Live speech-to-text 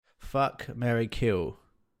fuck, marry, kill.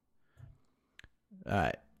 All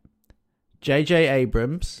right. J.J.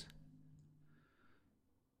 Abrams,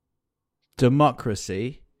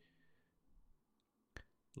 democracy,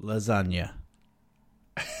 lasagna.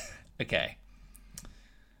 Okay.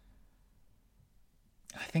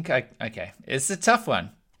 Okay. It's a tough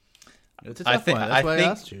one. It's a tough one. That's why I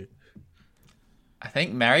asked you. I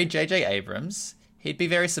think marry J.J. Abrams. He'd be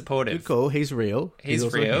very supportive. Good call. He's real. He's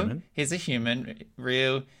also real. Human. He's a human.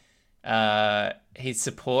 Real. He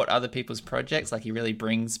support other people's projects. Like he really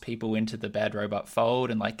brings people into the Bad Robot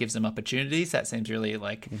fold and like gives them opportunities. That seems really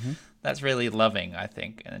like that's really loving, I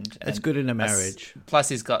think. And it's good in a marriage. Plus,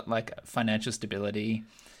 he's got like financial stability,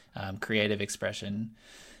 creative expression.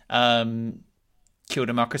 Kill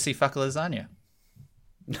democracy, fuck lasagna.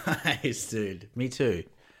 Nice, dude. Me too.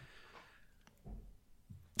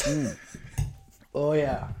 Oh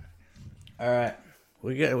yeah. All right,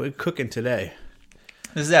 we're cooking today.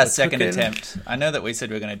 This is our second attempt. I know that we said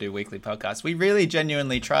we were going to do weekly podcasts. We really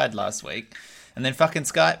genuinely tried last week, and then fucking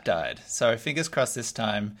Skype died. So fingers crossed this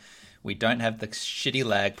time we don't have the shitty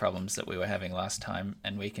lag problems that we were having last time,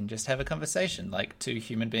 and we can just have a conversation like two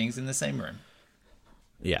human beings in the same room.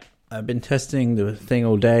 Yeah, I've been testing the thing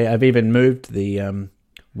all day. I've even moved the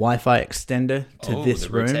Wi-Fi extender to this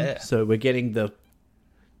room, so we're getting the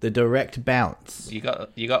direct bounce. You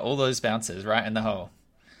got all those bounces right in the hole.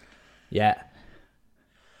 Yeah.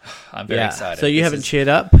 I'm very excited. So you haven't cheered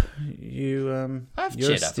up? You're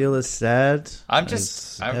still as sad. I've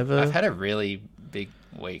had a really big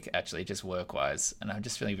week actually, just work wise, and I'm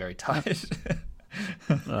just feeling very tired.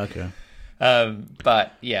 Okay.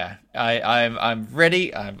 But yeah, I'm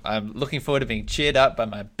ready. I'm looking forward to being cheered up by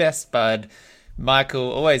my best bud,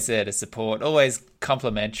 Michael. Always there to support, always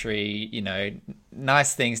complimentary. You know,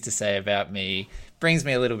 nice things to say about me. Brings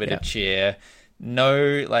me a little bit of cheer.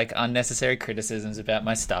 No like unnecessary criticisms about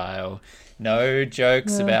my style. No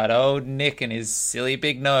jokes about old Nick and his silly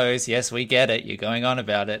big nose. Yes, we get it. You're going on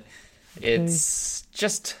about it. It's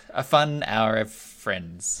just a fun hour of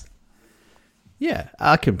friends. Yeah,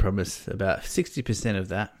 I can promise about 60% of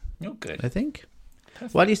that. Oh, good. I think.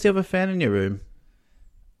 Perfect. Why do you still have a fan in your room?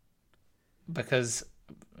 Because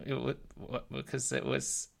it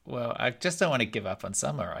was. Well, I just don't want to give up on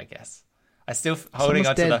summer. I guess I still holding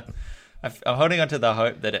on to the. I'm holding on to the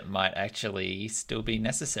hope that it might actually still be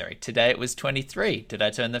necessary. Today it was 23. Did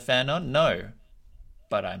I turn the fan on? No.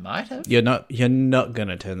 But I might have. You're not going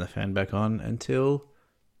to turn the fan back on until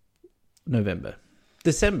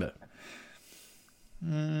December.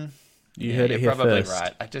 You heard it here probably first.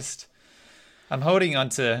 Right. I'm holding on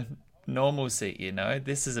to normalcy, you know.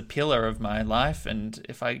 This is a pillar of my life, and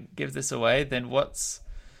if I give this away, then what's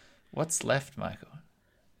left, Michael?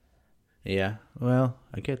 Yeah, well,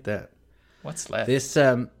 I get that. What's left? This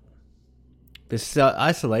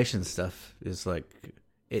isolation stuff is like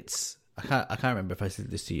I can't remember if I said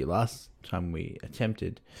this to you last time we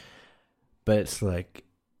attempted, but it's like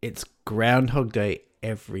it's Groundhog Day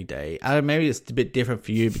every day. Maybe it's a bit different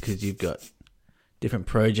for you because you've got different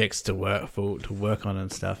projects to work on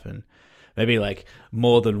and stuff, and maybe like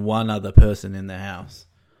more than one other person in the house.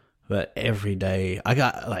 But every day, I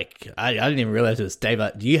didn't even realize it was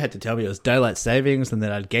daylight. You had to tell me it was daylight savings, and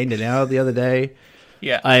then I'd gained an hour the other day.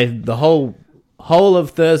 Yeah, the whole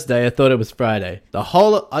of Thursday, I thought it was Friday.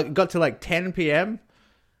 I got to like 10 p.m.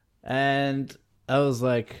 and I was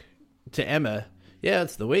like to Emma, "Yeah,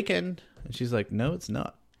 it's the weekend," and she's like, "No, it's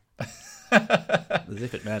not." As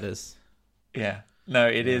if it matters. Yeah, no,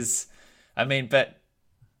 it is. I mean, but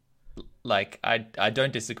like, I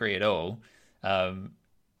don't disagree at all.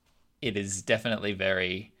 It is definitely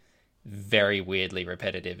very, very weirdly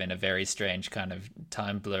repetitive in a very strange kind of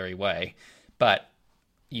time blurry way. But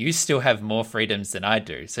you still have more freedoms than I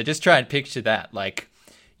do. So just try and picture that. Like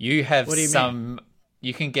you have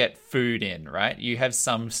you can get food in, right? You have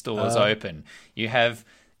some stores open. You have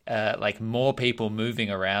like more people moving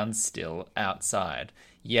around still outside.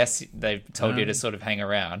 Yes, they've told you to sort of hang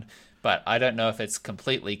around, but I don't know if it's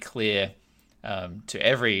completely clear to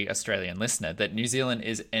every Australian listener that New Zealand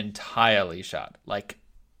is entirely shut. Like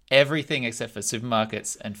everything except for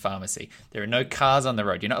supermarkets and pharmacy. There are no cars on the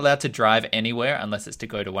road. You're not allowed to drive anywhere unless it's to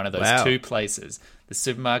go to one of those two places, the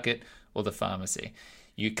supermarket or the pharmacy.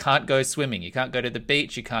 You can't go swimming. You can't go to the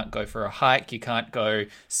beach. You can't go for a hike. You can't go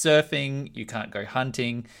surfing. You can't go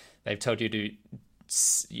hunting. They've told you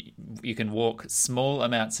you can walk small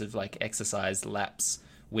amounts of like exercise laps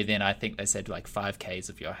within, I think they said like 5Ks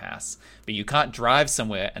of your house, but you can't drive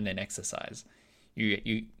somewhere and then exercise.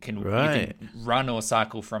 You can run or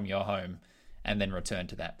cycle from your home and then return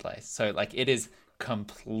to that place. So like it is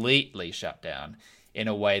completely shut down in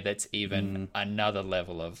a way that's even another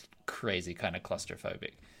level of crazy kind of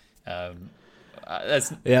claustrophobic.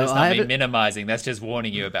 That's Yeah, not me minimizing. That's just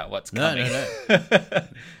warning you about what's coming. No.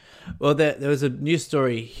 Well, there was a news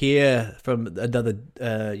story here from another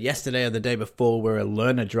yesterday or the day before where a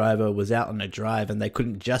learner driver was out on a drive and they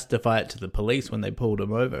couldn't justify it to the police when they pulled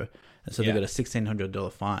him over. And so they got a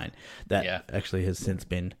 $1,600 fine that actually has since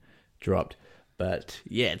been dropped. But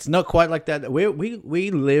yeah, it's not quite like that. We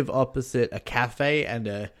live opposite a cafe and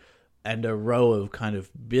a row of kind of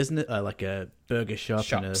business, like a burger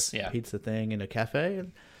shop and a pizza thing and a cafe.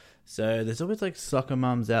 And so there's always like soccer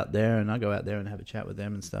mums out there, and I go out there and have a chat with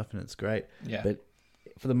them and stuff, and it's great. Yeah. But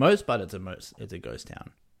for the most part, it's a ghost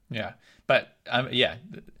town. Yeah. But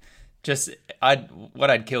what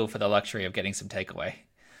I'd kill for the luxury of getting some takeaway.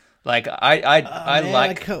 Like I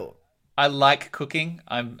like cooking.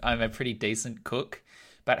 I'm a pretty decent cook,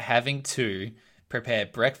 but having to prepare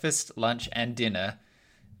breakfast, lunch, and dinner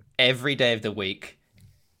every day of the week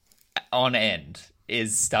on end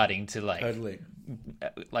is starting to Totally.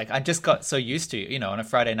 Like I just got so used to, on a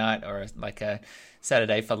Friday night or like a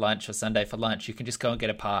Saturday for lunch or Sunday for lunch, you can just go and get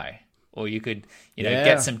a pie, or you could,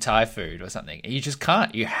 get some Thai food or something. You just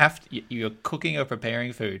can't. You're cooking or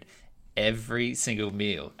preparing food every single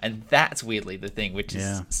meal, and that's weirdly the thing which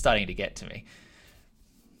is starting to get to me.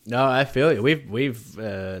 No, I feel you. We've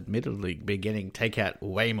admittedly been getting takeout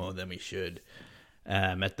way more than we should.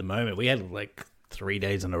 At the moment, we had like 3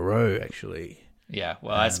 days in a row, actually. Yeah,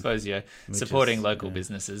 well, I suppose you're supporting local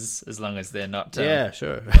businesses as long as they're not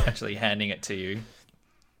sure. actually handing it to you.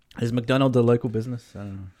 Is McDonald's a local business? I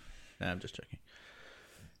don't know. No, I'm just joking.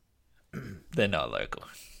 They're not local.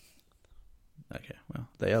 Okay, well,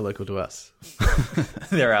 they are local to us.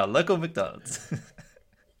 They're our local McDonald's.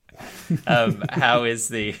 How is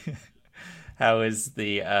the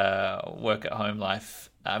work at home life?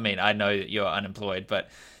 I mean, I know that you're unemployed, but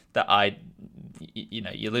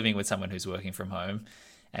you're living with someone who's working from home,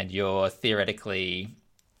 and you're theoretically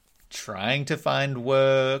trying to find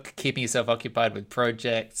work, keeping yourself occupied with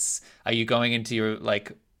projects. Are you going into your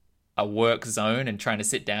a work zone and trying to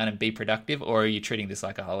sit down and be productive, or are you treating this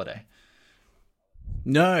like a holiday?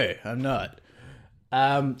 No, I'm not.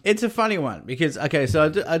 It's a funny one because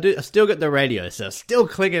so I still got the radio, so still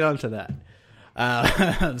clinging onto that.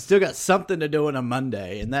 I've still got something to do on a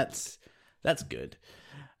Monday, and that's good.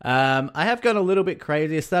 I have gone a little bit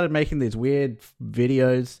crazy. I started making these weird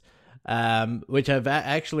videos, which I've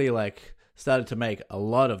actually started to make a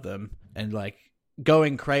lot of them, and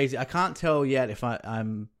going crazy. I can't tell yet if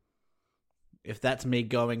that's me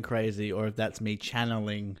going crazy or if that's me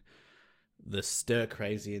channeling the stir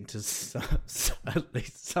crazy into at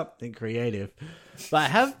least something creative.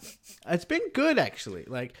 But it's been good actually.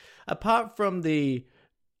 Apart from the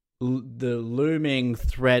looming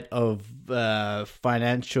threat of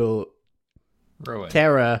financial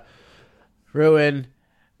ruin,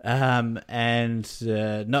 and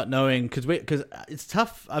not knowing because it's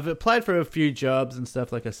tough. I've applied for a few jobs and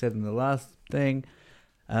stuff, like I said in the last thing,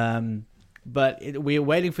 but we're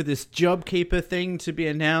waiting for this JobKeeper thing to be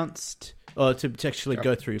announced or to actually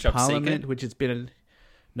go through Parliament, which has been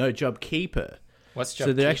no JobKeeper. What's JobKeeper?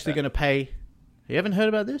 So they're actually going to pay. You haven't heard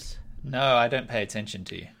about this? No, I don't pay attention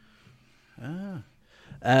to you.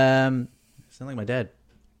 Sound like my dad.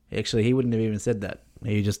 Actually, he wouldn't have even said that.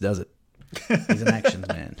 He just does it. He's an actions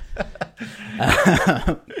man.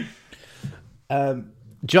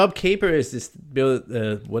 JobKeeper is this bill,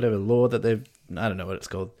 whatever law that I don't know what it's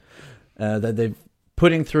called, that they're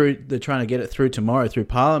putting through. They're trying to get it through tomorrow through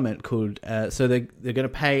Parliament. So they're going to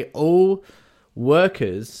pay all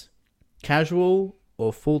workers, casual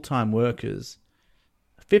or full-time workers,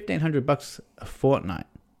 $1,500 a fortnight,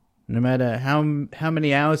 no matter how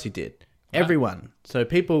many hours you did. Wow. Everyone. So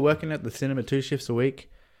people working at the cinema 2 shifts a week.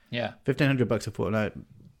 Yeah. $1,500 a fortnight.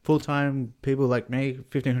 Full-time people like me,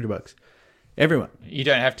 $1,500. Everyone. You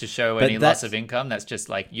don't have to show any loss of income. That's just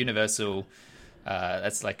universal.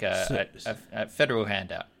 That's a federal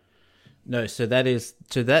handout. No, so that is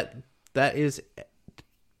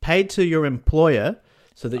paid to your employer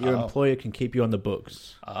so that your employer can keep you on the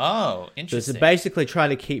books. Oh, interesting. So it's basically trying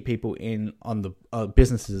to keep people on the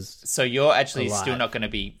businesses. So you're actually alive. Still not going to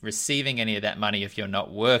be receiving any of that money if you're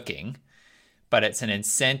not working, but it's an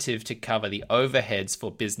incentive to cover the overheads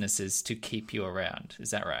for businesses to keep you around.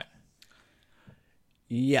 Is that right?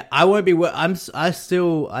 Yeah, I won't be. I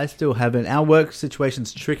still haven't. Our work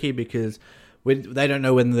situation's tricky because they don't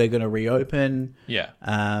know when they're going to reopen. Yeah.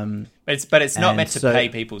 But it's not meant to pay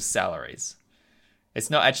people's salaries. It's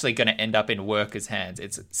not actually going to end up in workers' hands.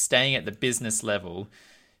 It's staying at the business level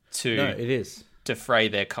it is defray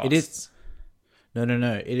their costs. It is. No.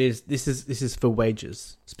 It is. This is for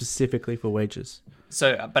wages, specifically for wages.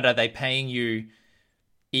 But are they paying you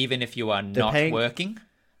even if you are not working?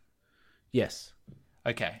 Yes.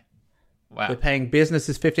 Okay. Wow. They're paying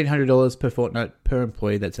businesses $1,500 per fortnight per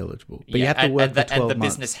employee that's eligible. But you have to work for 12 months. And the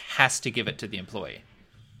business has to give it to the employee.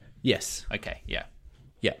 Yes. Okay. Yeah.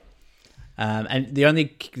 Yeah. And the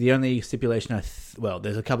only stipulation,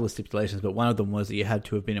 there's a couple of stipulations, but one of them was that you had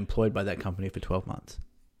to have been employed by that company for 12 months.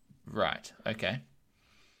 Right. Okay.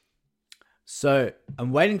 So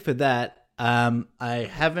I'm waiting for that. I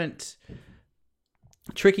haven't.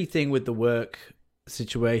 Tricky thing with the work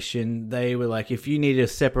situation, they were like, if you need a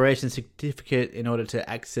separation certificate in order to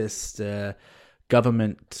access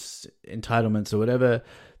government entitlements or whatever,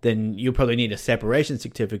 then you'll probably need a separation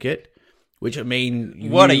certificate, which I mean...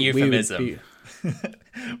 What a euphemism.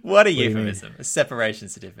 What a euphemism. A separation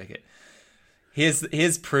certificate.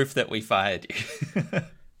 Here's proof that we fired you.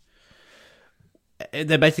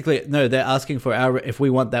 They're asking for if we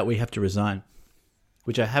want that, we have to resign,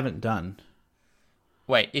 which I haven't done.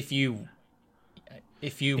 Wait, if you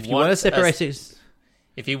want a separation...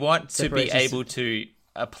 If you want to be able to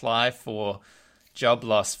apply for job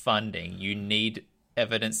loss funding, you need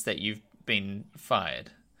evidence that you've been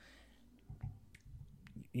fired.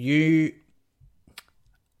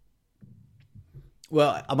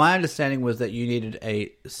 Well, my understanding was that you needed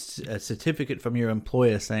a certificate from your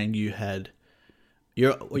employer saying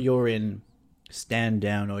you're in stand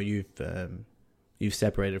down or you've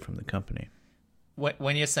separated from the company.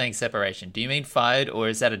 When you're saying separation, do you mean fired, or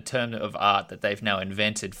is that a term of art that they've now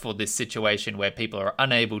invented for this situation where people are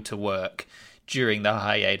unable to work during the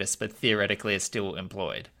hiatus but theoretically are still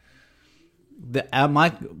employed? The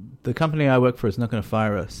company I work for is not going to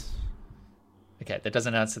fire us. Okay, that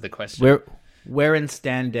doesn't answer the question. We're in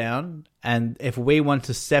stand down, and if we want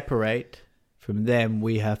to separate from them,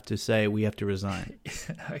 we have to say we have to resign.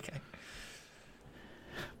 Okay.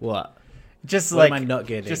 What? What am I not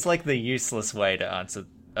getting? Just like the useless way to answer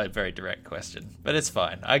a very direct question. But it's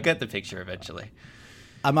fine. I get the picture eventually.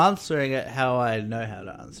 I'm answering it how I know how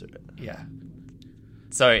to answer it. Yeah.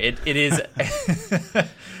 So it is...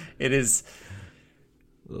 it is...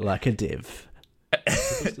 Like a div.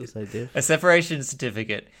 Still say div? A separation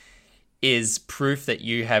certificate is proof that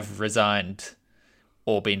you have resigned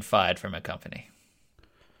or been fired from a company.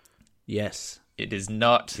 Yes. It is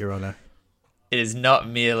not... Your Honor. It is not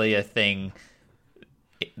merely a thing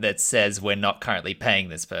that says we're not currently paying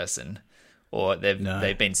this person or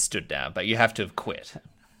they've been stood down, but you have to have quit.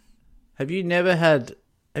 Have you never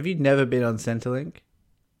been on Centrelink?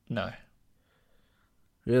 No.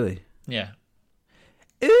 Really? Yeah.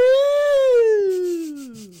 Ooh.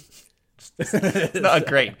 It's not a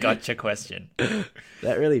great gotcha question.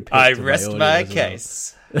 That really I rest my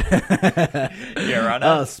case. Your Honor.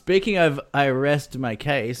 Oh, speaking of I rest my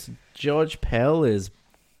case, George Pell is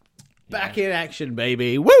back in action,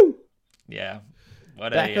 baby. Woo! Yeah.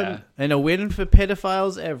 And a win for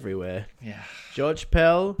pedophiles everywhere. Yeah. George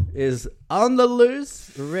Pell is on the loose,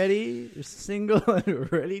 single,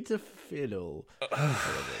 and ready to fiddle.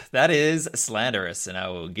 That is slanderous, and I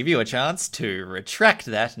will give you a chance to retract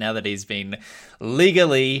that now that he's been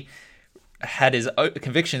legally had his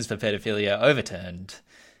convictions for pedophilia overturned.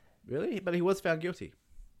 Really? But he was found guilty.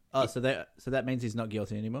 Oh, so that means he's not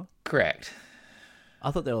guilty anymore? Correct. I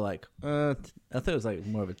thought they were like, I thought it was like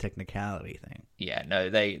more of a technicality thing. Yeah, no,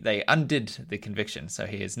 they undid the conviction, so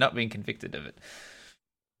he has not been convicted of it.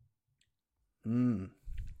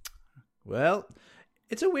 Well,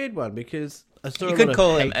 it's a weird one because I saw you could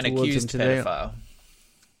call him an accused pedophile.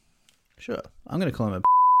 Sure, I'm going to call him a.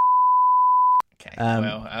 Okay,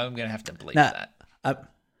 well, I'm going to have to bleep that.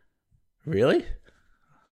 Really?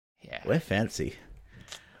 Yeah, we're fancy.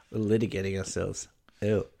 We're litigating ourselves.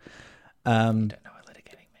 Ew. I don't know what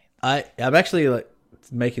litigating means. I'm actually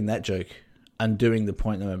making that joke, undoing the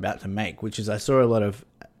point that I'm about to make, which is I saw a lot of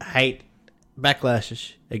hate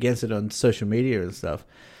backlash against it on social media and stuff.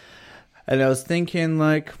 And I was thinking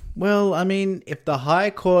well, I mean, if the High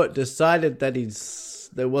Court decided that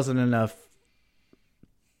there wasn't enough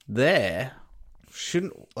there,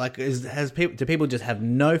 do people just have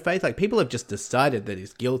no faith? People have just decided that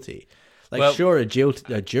he's guilty. Sure, a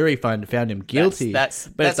jury found him guilty, but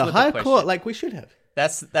it's the High Court. We should have.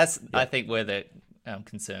 That's I think where the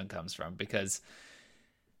concern comes from, because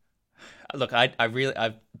look, I've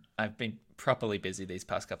been properly busy these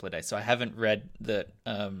past couple of days, so I haven't read the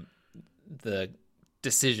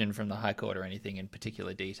decision from the High Court or anything in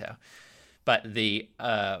particular detail. But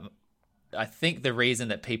I think the reason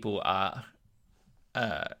that people are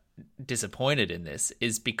disappointed in this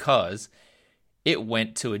is because it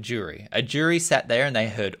went to a jury. A jury sat there and they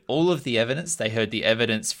heard all of the evidence. They heard the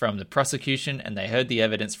evidence from the prosecution and they heard the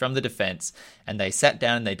evidence from the defense. And they sat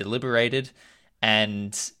down and they deliberated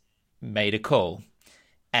and made a call.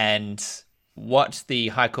 And what the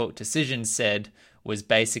High Court decision said was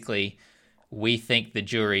basically, we think the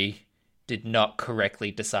jury did not correctly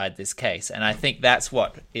decide this case. And I think that's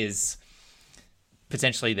what is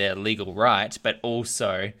potentially their legal right, but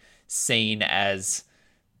also seen as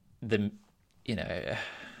the,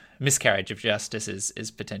 miscarriage of justice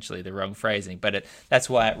is potentially the wrong phrasing. But that's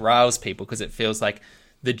why it riles people, because it feels like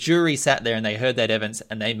the jury sat there and they heard that evidence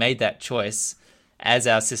and they made that choice as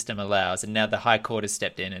our system allows. And now the High Court has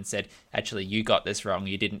stepped in and said, actually, you got this wrong.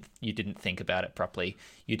 You didn't think about it properly.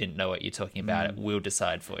 You didn't know what you're talking about. It will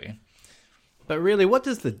decide for you. But really, what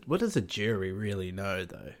does a jury really know,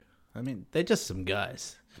 though? I mean, they're just some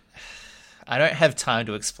guys. I don't have time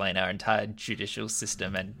to explain our entire judicial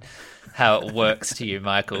system and how it works to you,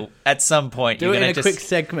 Michael. At some point, you're going to quick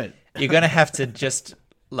segment. You're going to have to just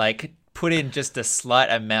put in just a slight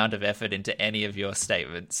amount of effort into any of your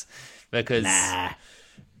statements, because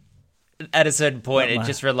at a certain point, it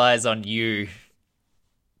just relies on you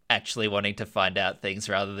actually wanting to find out things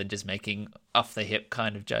rather than just making off the hip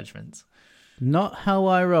kind of judgments. Not how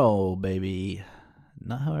I roll, baby.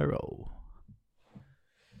 Not how I roll.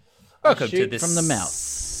 Welcome to this from the mouth.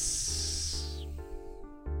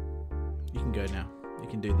 You can go now. You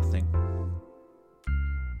can do the thing.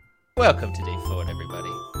 Welcome to Deep Thought, everybody.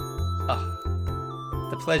 Oh,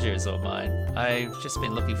 the pleasure is all mine. I've just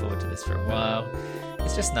been looking forward to this for a while.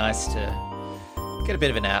 It's just nice to get a bit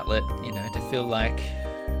of an outlet, to feel like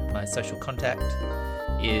my social contact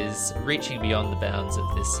is reaching beyond the bounds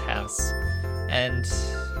of this house and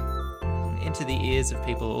into the ears of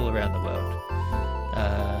people all around the world.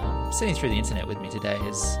 Sitting through the internet with me today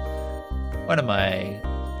is one of my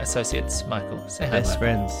associates, Michael. Say hi, Best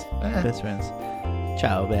friends. Best friends.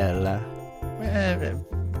 Ciao, Bella.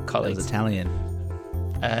 Colleagues. That was Italian.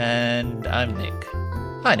 And I'm Nick.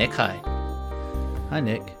 Hi, Nick. Hi. Hi,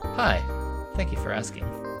 Nick. Hi. Thank you for asking.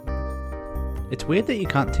 It's weird that you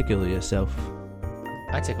can't tickle yourself.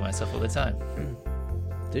 I tickle myself all the time.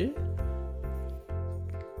 Do you?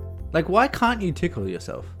 Why can't you tickle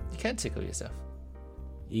yourself? You can tickle yourself.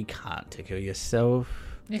 You can't tickle yourself.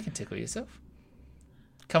 You can tickle yourself.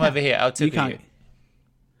 Come over here. I'll tickle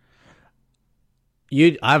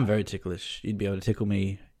you. I'm very ticklish. You'd be able to tickle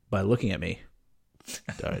me by looking at me.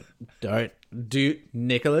 Don't do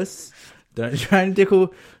Nicholas. Don't try and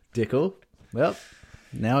tickle. Well,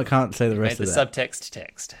 now I can't say the rest of that. The subtext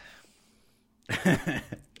text.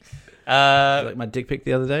 Like my dick pic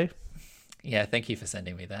the other day? Yeah, thank you for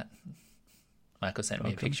sending me that. Michael sent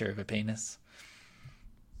me a picture of a penis.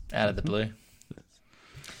 Out of the blue.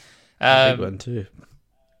 A big one too.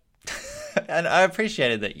 And I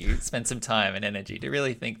appreciated that you spent some time and energy to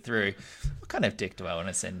really think through, what kind of dick do I want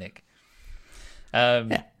to send Nick?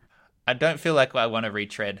 I don't feel like I want to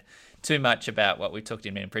retread too much about what we talked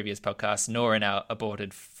in previous podcasts, nor in our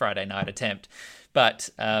aborted Friday night attempt. But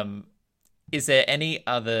is there any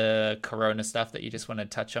other corona stuff that you just want to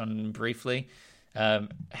touch on briefly?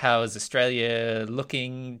 How is Australia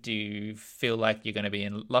looking? Do you feel like you're going to be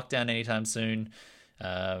in lockdown anytime soon?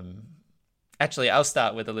 Actually, I'll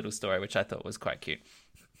start with a little story, which I thought was quite cute.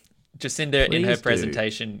 Jacinda, in her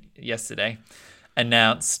presentation yesterday,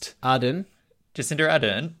 announced... Jacinda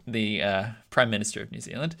Ardern, the Prime Minister of New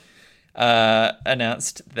Zealand,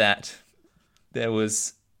 announced that there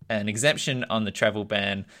was an exemption on the travel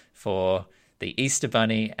ban for the Easter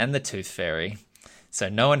Bunny and the Tooth Fairy. So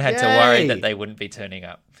no one had to worry that they wouldn't be turning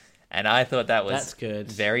up. And I thought that was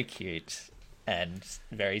very cute and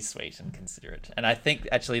very sweet and considerate. And I think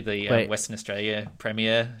actually the Western Australia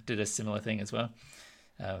Premier did a similar thing as well.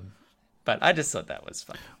 But I just thought that was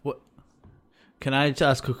fun. What? Can I just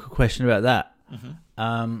ask a question about that?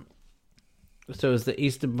 Mm-hmm. So it was the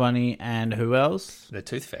Easter Bunny and who else? The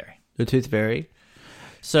Tooth Fairy. The Tooth Fairy.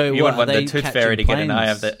 So you wouldn't want the Tooth Fairy to get an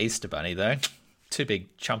eye of the Easter Bunny, though. Two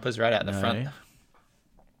big chompers right out in the front.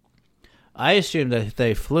 I assumed that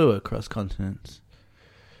they flew across continents.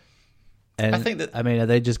 And I think that... I mean, are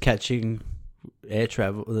they just catching air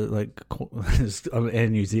travel, Air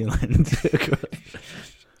New Zealand?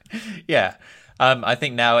 Yeah. I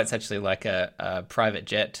think now it's actually like a private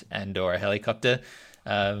jet and or a helicopter,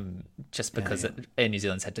 just because Air New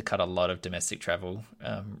Zealand's had to cut a lot of domestic travel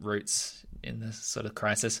routes in this sort of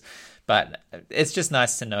crisis. But it's just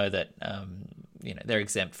nice to know that they're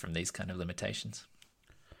exempt from these kind of limitations.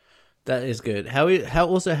 That is good. How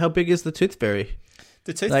big is the Tooth Fairy?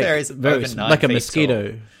 The Tooth Fairy is over 9 like a feet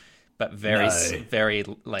mosquito. tall. but very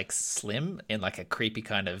like slim in like a creepy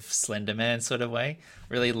kind of Slender Man sort of way.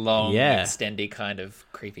 Really long, extendy kind of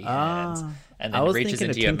creepy hands, and then reaches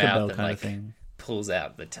into your mouth and like pulls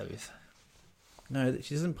out the tooth. No,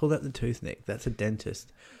 she doesn't pull out the tooth, Nick. That's a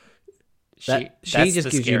dentist. She just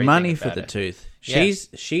gives you money for the tooth.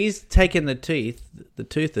 She's taking the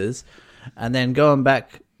toothers, and then going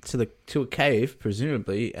back to a cave,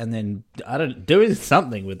 presumably, and then doing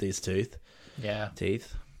something with these teeth.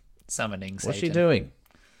 Summoning Satan. What's she doing?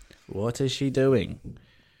 What is she doing?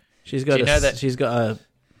 She's got a.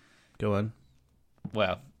 Go on.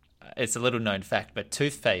 Well, it's a little known fact, but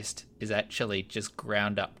toothpaste is actually just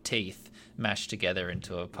ground up teeth mashed together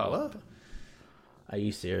into a pulp. What? Are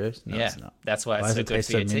you serious? No, it's not. That's why it's so good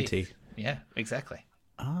for your teeth. Yeah, exactly.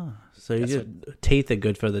 So teeth are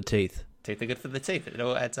good for the teeth. Teeth are good for the teeth. It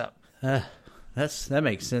all adds up. That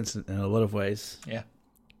makes sense in a lot of ways. Yeah.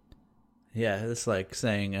 Yeah, it's like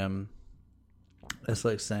saying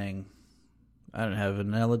I don't have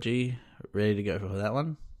an analogy ready to go for that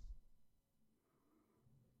one.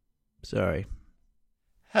 Sorry.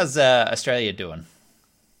 How's Australia doing?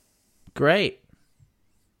 Great.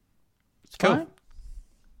 It's cool. Fine.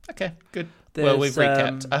 Okay, good. Well, we've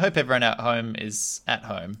recapped. I hope everyone at home is at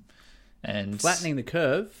home and flattening the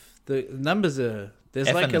curve. The numbers are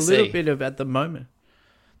like a little bit of at the moment.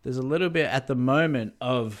 There's a little bit at the moment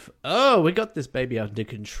of we got this baby under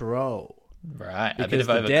control. Right, because a bit of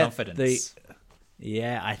overconfidence.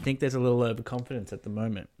 I think there's a little overconfidence at the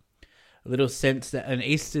moment. A little sense that an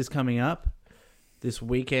Easter's coming up this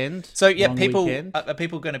weekend. So are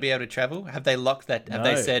people going to be able to travel? Have they locked that? Have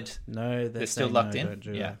they said no? They're still locked in. Don't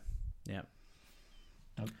do that. Yeah.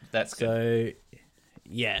 Oh, that's good.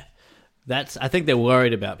 So I think they're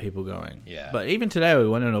worried about people going. Yeah. But even today we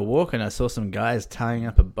went on a walk and I saw some guys tying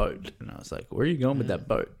up a boat. And I was like, where are you going with that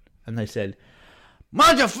boat? And they said,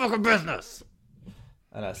 mind your fucking business.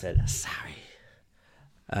 And I said, sorry.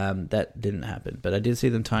 That didn't happen. But I did see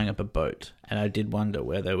them tying up a boat. And I did wonder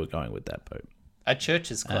where they were going with that boat. Are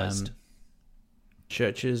churches closed?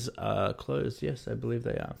 Churches are closed. Yes, I believe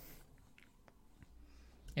they are.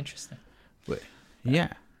 Interesting.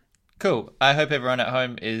 Yeah. Cool. I hope everyone at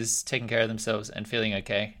home is taking care of themselves and feeling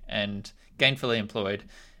okay and gainfully employed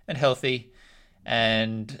and healthy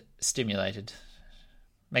and stimulated.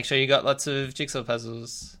 Make sure you got lots of jigsaw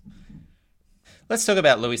puzzles. Let's talk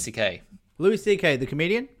about Louis C.K. Louis C.K., the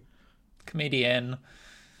comedian? Comedian,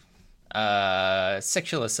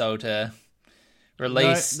 sexual assaulter,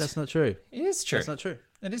 released... No, that's not true. It is true. That's not true.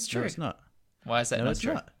 It is true. No, it's not. Why is that not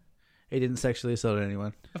true? Not. He didn't sexually assault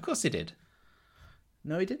anyone. Of course he did.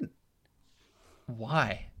 No, he didn't.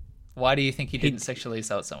 Why? Why do you think he didn't sexually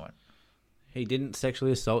assault someone? He didn't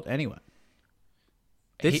sexually assault anyone.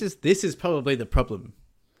 This is probably the problem.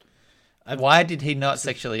 Why did he not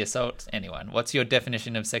sexually assault anyone? What's your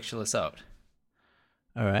definition of sexual assault?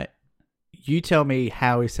 All right. You tell me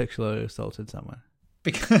how he sexually assaulted someone.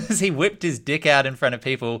 Because he whipped his dick out in front of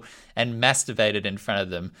people and masturbated in front of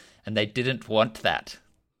them, and they didn't want that.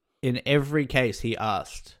 In every case, he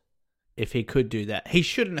asked if he could do that. He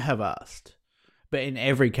shouldn't have asked. But in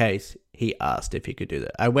every case, he asked if he could do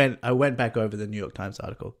that. I went back over the New York Times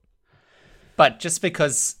article. But just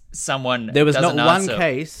because someone there was doesn't not one answer...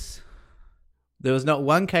 case. There was not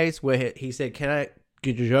one case where he said,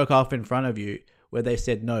 could you jerk off in front of you? Where they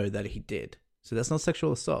said no, that he did. So that's not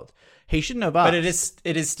sexual assault. He shouldn't have asked. But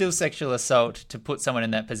it is still sexual assault to put someone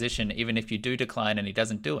in that position, even if you do decline and he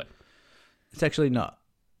doesn't do it. It's actually not.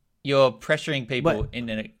 You're pressuring people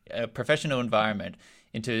in a professional environment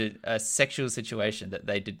into a sexual situation that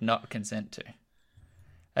they did not consent to.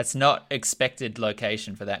 That's not expected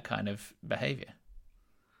location for that kind of behavior.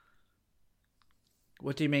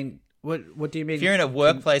 What do you mean? What do you mean? If you're in a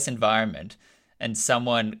workplace environment and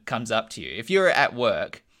someone comes up to you, if you're at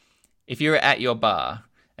work, if you're at your bar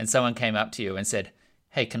and someone came up to you and said,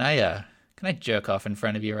 "Hey, can I jerk off in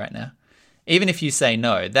front of you right now?" Even if you say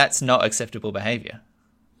no, that's not acceptable behavior.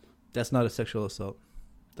 That's not a sexual assault,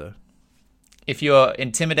 though. If you're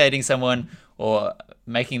intimidating someone or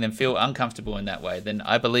making them feel uncomfortable in that way, then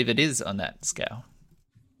I believe it is on that scale.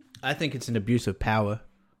 I think it's an abuse of power,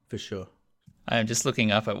 for sure. I'm just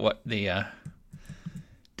looking up at what the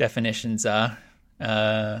definitions are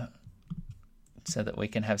so that we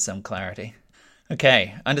can have some clarity.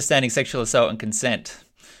 Okay, understanding sexual assault and consent.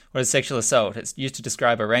 What is sexual assault? It's used to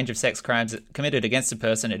describe a range of sex crimes committed against a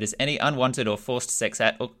person. It is any unwanted or forced sex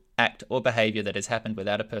act or behavior that has happened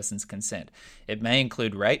without a person's consent. It may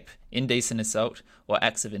include rape, indecent assault, or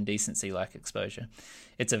acts of indecency like exposure.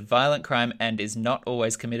 It's a violent crime and is not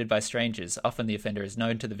always committed by strangers. Often the offender is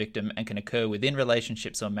known to the victim and can occur within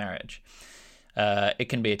relationships or marriage. It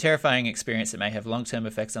can be a terrifying experience that may have long-term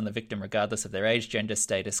effects on the victim regardless of their age, gender,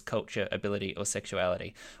 status, culture, ability, or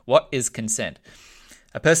sexuality. What is consent?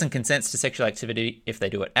 A person consents to sexual activity if they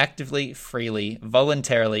do it actively, freely,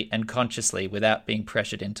 voluntarily, and consciously without being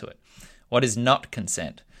pressured into it. What is not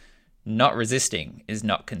consent? Not resisting is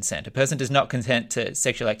not consent. A person does not consent to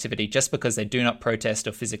sexual activity just because they do not protest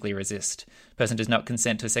or physically resist. A person does not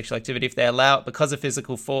consent to sexual activity if they allow it because of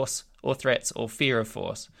physical force or threats or fear of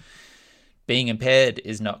force. Being impaired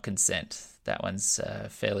is not consent. That one's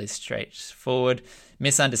fairly straightforward.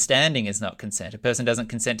 Misunderstanding is not consent. A person doesn't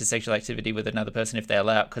consent to sexual activity with another person if they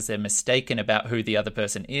allow it because they're mistaken about who the other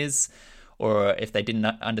person is, or if they didn't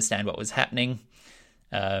understand what was happening.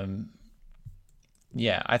 I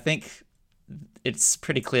think it's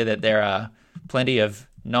pretty clear that there are plenty of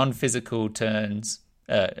non-physical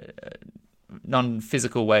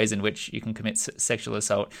ways in which you can commit sexual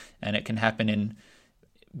assault, and it can happen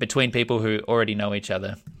between people who already know each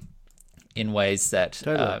other in ways that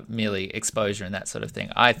are merely exposure and that sort of thing.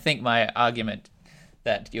 I think my argument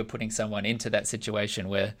that you're putting someone into that situation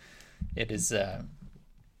where it is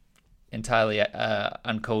entirely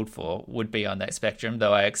uncalled for would be on that spectrum,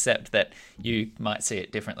 though I accept that you might see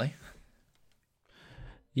it differently.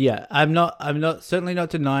 Yeah, I'm certainly not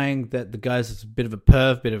denying that the guy's a bit of a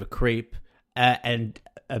perv, bit of a creep, and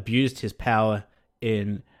abused his power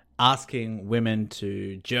in asking women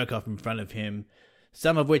to jerk off in front of him,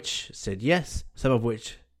 some of which said yes, some of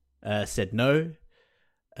which said no.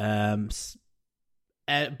 But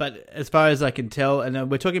as far as I can tell,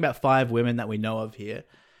 and we're talking about 5 women that we know of here,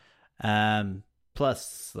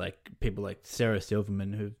 plus like people like Sarah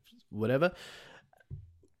Silverman, who whatever.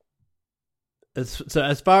 So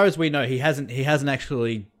as far as we know, he hasn't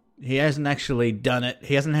actually done it.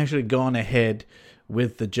 He hasn't actually gone ahead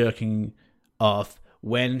with the jerking off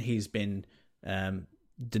when he's been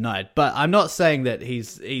denied. But I'm not saying that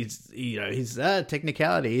he's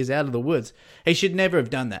technicality. He's out of the woods. He should never have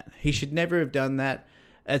done that.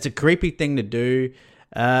 It's a creepy thing to do.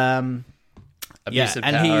 Abuse of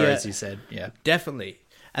power, as you said. Yeah, definitely.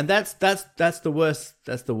 And that's the worst.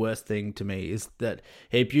 That's the worst thing to me, is that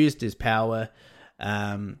he abused his power.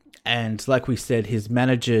 And like we said, his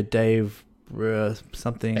manager Dave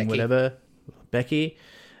Becky,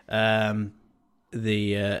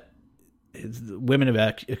 the women of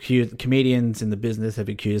our comedians in the business have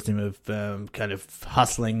accused him of kind of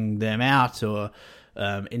hustling them out or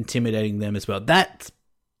intimidating them as well. That's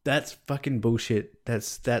fucking bullshit. I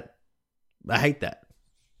hate that.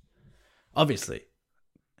 Obviously,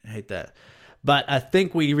 I hate that. But I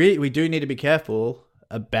think we do need to be careful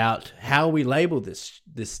about how we label this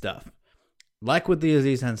stuff. Like with the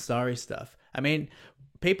Aziz Ansari stuff. I mean,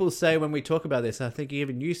 people say when we talk about this, I think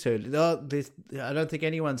even you said, I don't think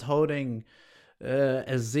anyone's holding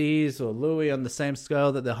Aziz or Louis on the same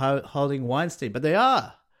scale that they're holding Weinstein, but they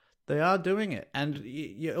are. They are doing it, and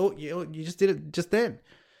you just did it just then.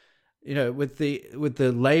 With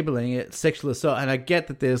the labeling it sexual assault, and I get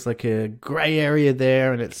that there's like a grey area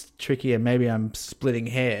there, and it's tricky, and maybe I'm splitting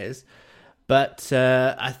hairs, but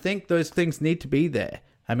I think those things need to be there.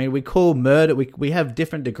 I mean, we call murder, we have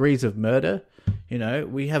different degrees of murder.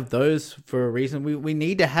 We have those for a reason. We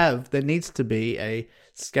need to have, there needs to be a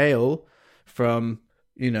scale from,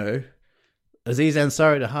 Aziz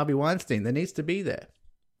Ansari to Harvey Weinstein. There needs to be there.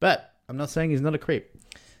 But I'm not saying he's not a creep.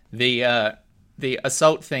 The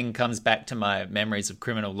assault thing comes back to my memories of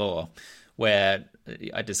criminal law, where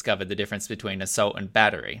I discovered the difference between assault and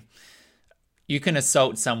battery. You can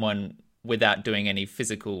assault someone without doing any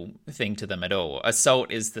physical thing to them at all.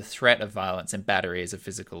 Assault is the threat of violence, and battery is a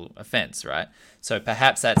physical offense, right? So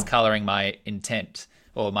perhaps that's coloring my intent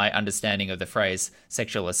or my understanding of the phrase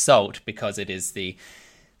sexual assault, because it is the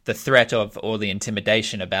threat of or the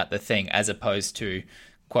intimidation about the thing, as opposed to,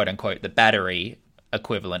 quote unquote, the battery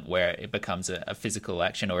equivalent, where it becomes a physical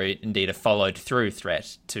action, or indeed a followed through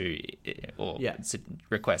threat to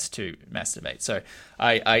request to masturbate. So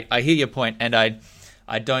I hear your point, and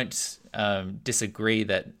I don't disagree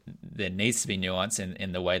that there needs to be nuance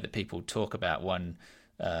in the way that people talk about one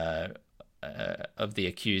of the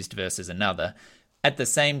accused versus another. At the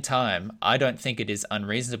same time, I don't think it is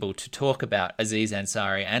unreasonable to talk about Aziz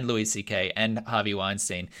Ansari and Louis C.K. and Harvey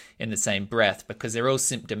Weinstein in the same breath, because they're all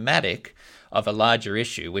symptomatic of a larger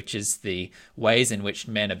issue, which is the ways in which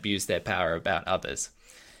men abuse their power about others.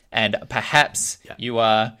 And perhaps you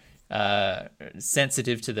are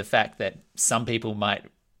sensitive to the fact that some people might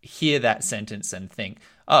hear that sentence and think,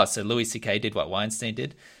 oh, so Louis C.K. did what Weinstein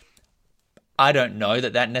did. I don't know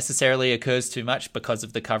that necessarily occurs too much because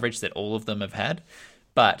of the coverage that all of them have had.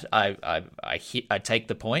 But I take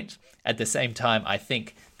the point. At the same time, I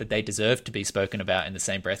think that they deserve to be spoken about in the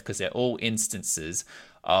same breath because they're all instances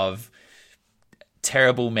of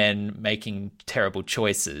terrible men making terrible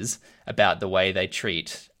choices about the way they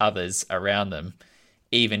treat others around them,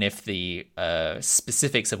 even if the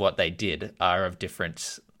specifics of what they did are of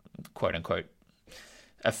different, quote unquote,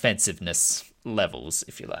 offensiveness levels,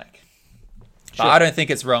 if you like. Sure. But I don't think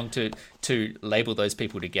it's wrong to label those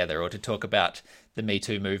people together or to talk about the Me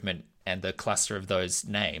Too movement and the cluster of those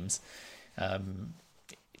names.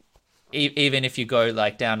 Even if you go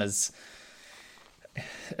like down as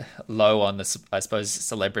low on the, I suppose,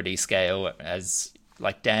 celebrity scale as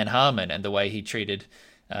like Dan Harmon and the way he treated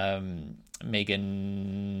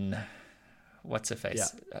Megan, what's her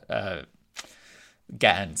face? Yeah.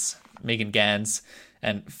 Megan Gans,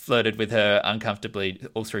 and flirted with her uncomfortably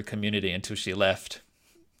all through Community until she left,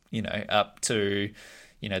 up to,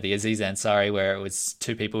 the Aziz Ansari, where it was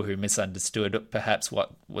two people who misunderstood perhaps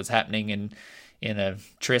what was happening in a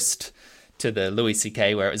tryst, to the Louis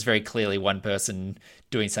C.K., where it was very clearly one person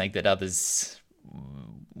doing something that others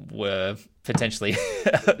were potentially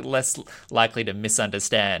less likely to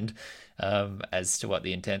misunderstand as to what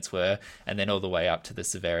the intents were, and then all the way up to the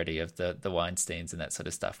severity of the Weinsteins and that sort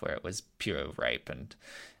of stuff, where it was pure rape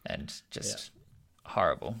and just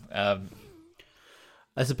horrible.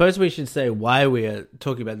 I suppose we should say why we are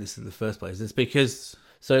talking about this in the first place. It's because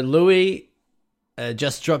Louis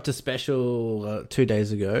just dropped a special 2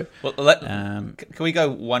 days ago. Well, can we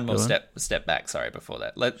go one more step back? Sorry, before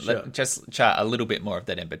that, let just chart a little bit more of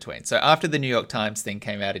that in between. So after the New York Times thing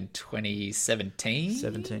came out in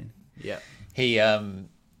 2017, yeah,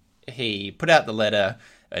 he put out the letter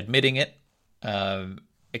admitting it,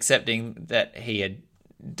 accepting that he had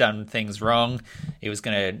done things wrong. He was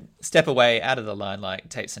going to step away out of the limelight,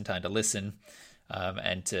 take some time to listen,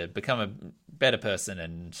 and to become a better person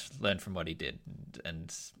and learn from what he did.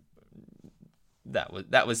 And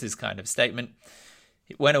that was his kind of statement.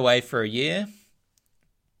 He went away for a year,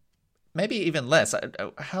 maybe even less.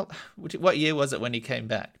 What year was it when he came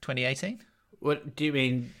back? 2018? What do you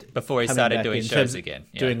mean? Before he started doing shows again.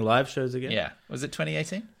 Doing live shows again? Yeah. Was it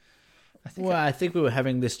 2018? I think we were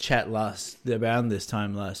having this chat around this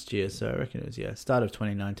time last year, so I reckon it was, start of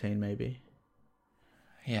 2019 maybe.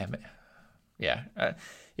 Yeah.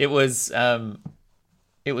 It was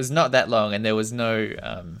not that long, and there was no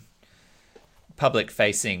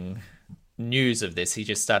public-facing news of this. He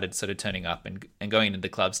just started sort of turning up and going into the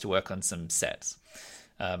clubs to work on some sets.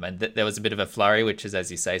 And there was a bit of a flurry, which is,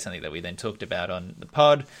 as you say, something that we then talked about on the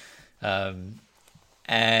pod.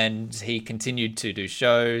 And he continued to do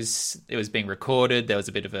shows. It was being recorded. There was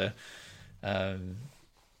a bit of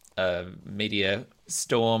a media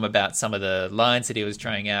storm about some of the lines that he was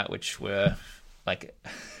trying out, which were like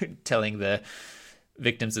telling the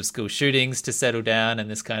victims of school shootings to settle down and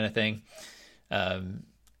this kind of thing. And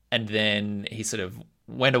then he sort of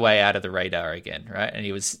went away out of the radar again, right? And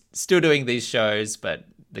he was still doing these shows, but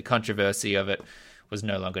the controversy of it was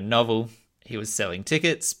no longer novel. He was selling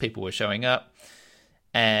tickets. People were showing up.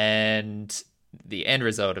 And the end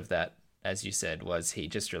result of that, as you said, was he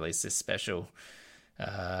just released this special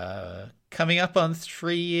coming up on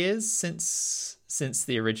 3 years since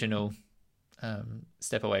the original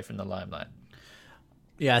Step Away from the Limelight.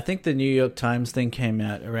 Yeah, I think the New York Times thing came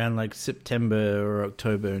out around like September or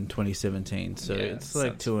October in 2017. So it's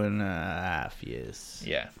like 2.5 years.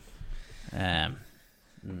 Yeah. And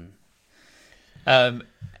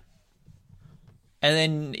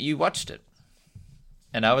then you watched it.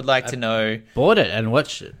 And I would like to know... Bought it and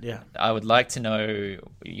watched it, yeah. I would like to know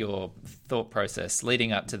your thought process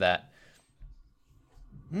leading up to that.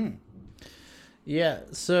 Yeah,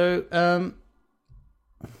 so...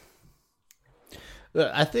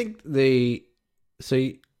 look, I think I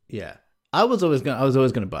was always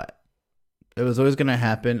gonna buy it. It was always gonna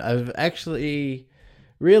happen. I've actually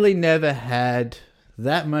really never had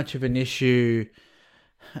that much of an issue,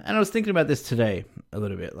 and I was thinking about this today a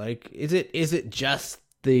little bit. Like, is it just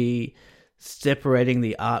the separating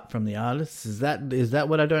the art from the artist? Is that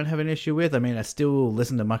what I don't have an issue with? I mean, I still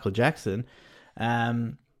listen to Michael Jackson.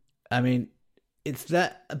 I mean, it's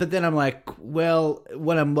that, but then I'm like, well,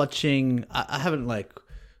 when I'm watching, I haven't like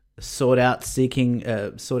sought out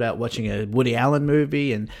watching a Woody Allen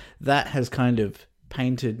movie, and that has kind of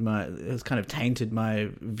tainted my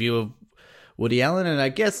view of Woody Allen. And I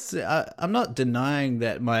guess I'm not denying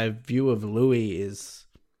that my view of Louis is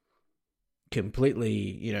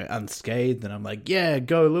completely, unscathed, and I'm like, yeah,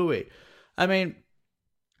 go Louis. I mean,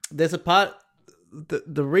 there's a part.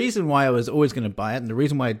 The reason why I was always going to buy it, and the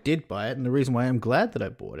reason why I did buy it, and the reason why I'm glad that I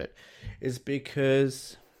bought it, is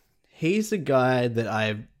because he's a guy that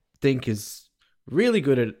I think is really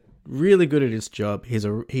good at his job. He's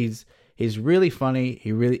really funny.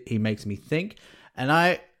 He makes me think, and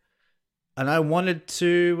I wanted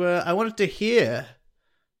to hear,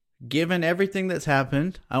 given everything that's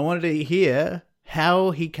happened, I wanted to hear how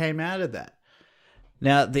he came out of that.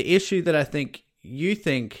 Now, the issue that I think you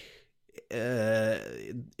think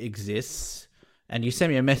exists, and you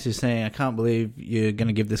sent me a message saying, I can't believe you're going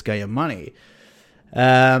to give this guy your money,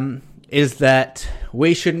 is that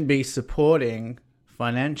we shouldn't be supporting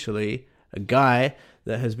financially a guy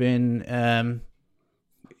that has been,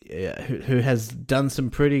 who has done some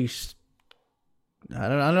pretty, I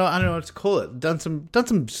don't know what to call it, done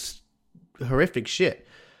some horrific shit,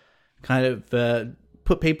 kind of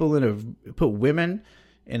put women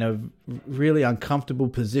in a really uncomfortable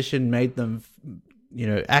position, made them,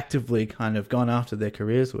 actively kind of gone after their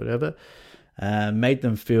careers or whatever, made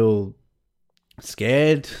them feel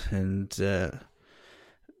scared and,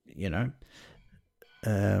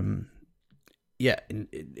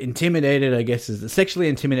 intimidated, I guess, is sexually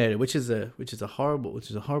intimidated, which is a horrible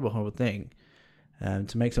thing,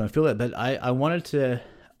 to make someone feel that. But I wanted to,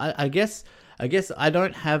 I guess I'm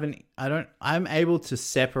able to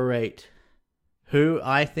separate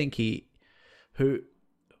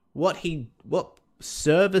what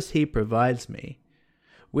service he provides me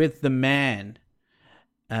with the man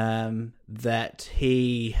that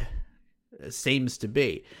he seems to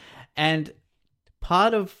be. And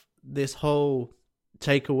part of this whole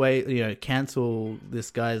take away, cancel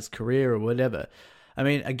this guy's career or whatever, I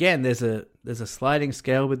mean, again, there's a sliding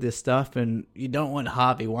scale with this stuff, and you don't want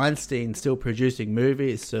Harvey Weinstein still producing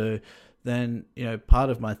movies. So then, part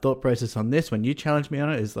of my thought process on this, when you challenge me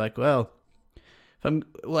on it, is like, well, if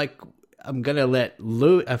I'm going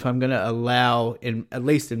to allow, at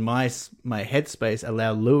least in my headspace,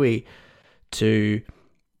 allow Louis to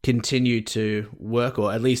continue to work,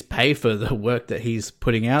 or at least pay for the work that he's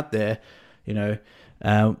putting out there,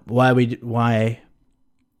 why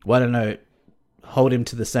don't I hold him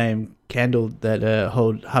to the same candle that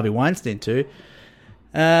hold Harvey Weinstein to?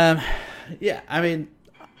 I mean,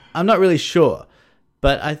 I'm not really sure,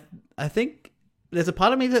 but I think there's a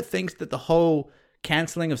part of me that thinks that the whole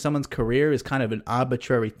canceling of someone's career is kind of an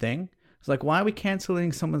arbitrary thing. It's like, why are we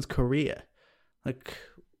canceling someone's career? Like,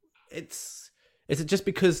 is it just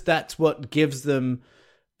because that's what gives them,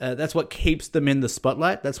 that's what keeps them in the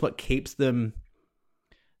spotlight? That's what keeps them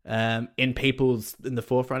in the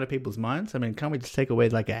forefront of people's minds? I mean, can't we just take away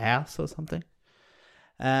like a house or something?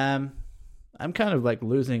 I'm kind of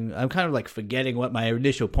like forgetting what my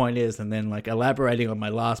initial point is, and then like elaborating on my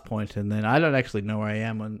last point, and then I don't actually know where I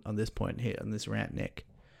am on this point here, on this rant, Nick.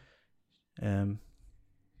 You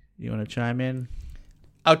want to chime in?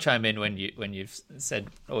 I'll chime in when you've said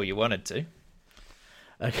all you wanted to.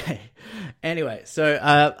 Okay. Anyway, so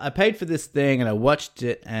I paid for this thing and I watched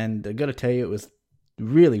it, and I got to tell you, it was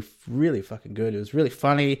really, really fucking good. It was really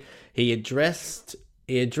funny. He addressed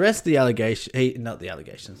the allegation. Not the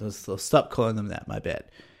allegations. I'll stop calling them that. My bad.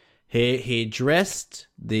 He addressed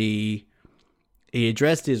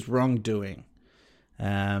his wrongdoing,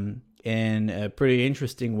 in a pretty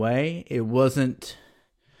interesting way. It wasn't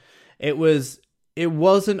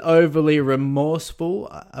overly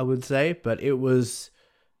remorseful, I would say, but it was.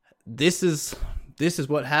 This is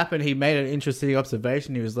what happened. He made an interesting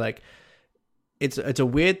observation. He was like, it's a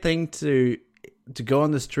weird thing to go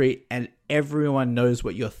on the street and everyone knows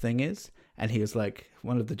what your thing is. And he was like,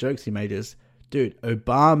 one of the jokes he made is, dude,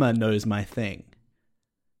 Obama knows my thing.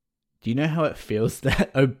 Do you know how it feels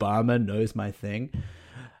that Obama knows my thing?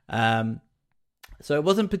 So it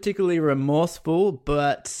wasn't particularly remorseful,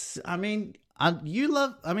 but I mean,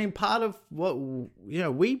 part of what,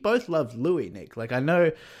 we both love Louis, Nick. Like, I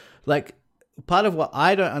know, like, part of what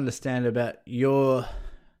I don't understand about your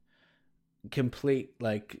complete,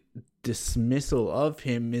 like, dismissal of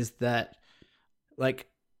him is that, like,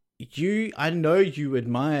 I know you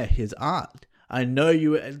admire his art. I know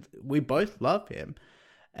we both love him.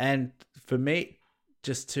 And for me,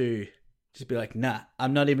 just be like, nah,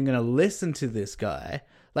 I'm not even going to listen to this guy.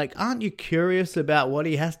 Like, aren't you curious about what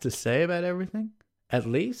he has to say about everything? At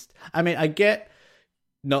least? I mean, I get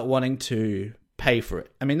not wanting to pay for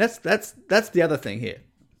it. I mean, that's the other thing here.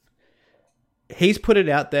 He's put it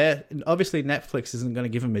out there, and obviously Netflix isn't going to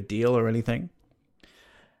give him a deal or anything.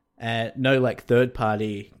 And no, like,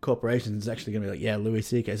 third-party corporations is actually going to be like, yeah, Louis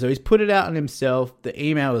C.K. So he's put it out on himself. The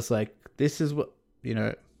email is like, this is what,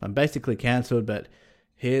 I'm basically cancelled, but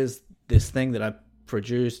here's this thing that I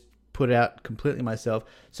produced, put out completely myself.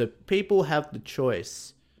 So people have the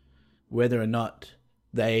choice whether or not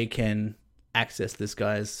they can access this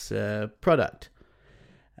guy's product.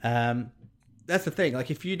 That's the thing.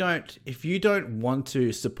 Like, if you don't want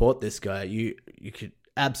to support this guy, you could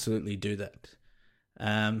absolutely do that.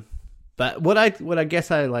 But what I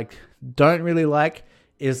guess I like don't really like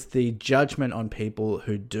is the judgment on people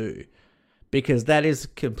who do, because that is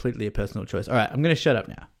completely a personal choice. All right, I'm going to shut up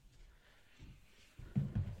now.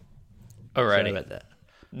 Alrighty. Sorry about that.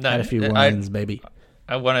 No, had a few wines, maybe.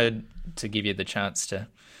 I wanted to give you the chance to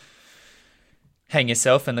hang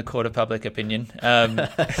yourself in the court of public opinion.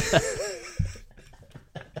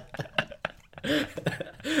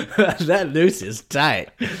 That noose is tight.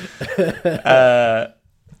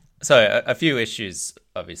 So a few issues,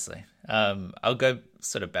 obviously. I'll go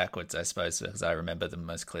sort of backwards, I suppose, because I remember them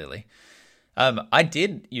most clearly. I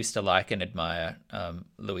did used to like and admire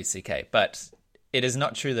Louis C.K., but it is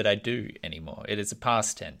not true that I do anymore. It is a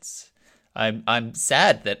past tense. I'm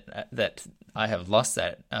sad that I have lost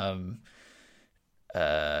that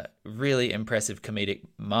really impressive comedic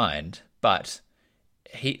mind, but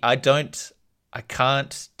I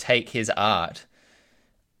can't take his art.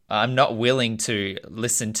 I'm not willing to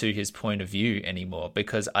listen to his point of view anymore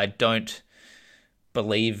because I don't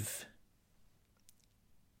believe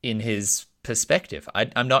in his perspective.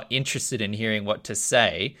 I'm not interested in hearing what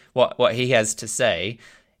he has to say,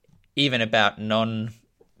 even about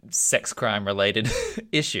non-sex crime related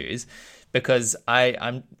issues, because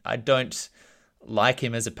I don't like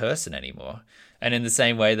him as a person anymore. And in the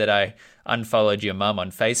same way that I unfollowed your mum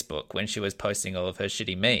on Facebook when she was posting all of her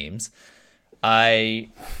shitty memes, I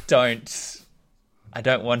don't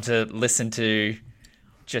want to listen to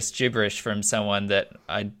just gibberish from someone that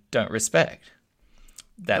I don't respect.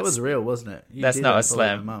 That was real, wasn't it? That's not a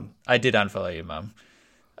slam. I did unfollow your mum.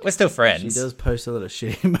 We're still friends. She does post a lot of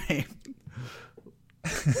shitty memes.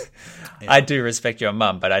 Yeah. I do respect your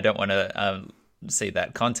mum, but I don't want to see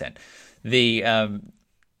that content. The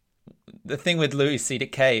thing with Louis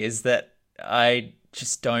C.K. is that I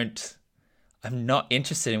just don't. I'm not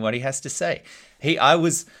interested in what he has to say. You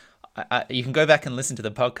can go back and listen to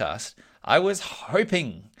the podcast. I was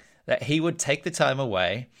hoping that he would take the time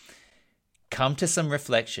away, come to some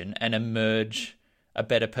reflection, and emerge a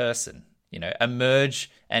better person.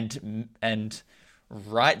 Emerge and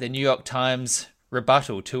write the New York Times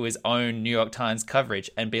rebuttal to his own New York Times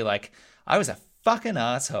coverage and be like, I was a fucking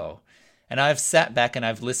asshole. And I've sat back and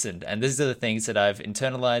I've listened, and these are the things that I've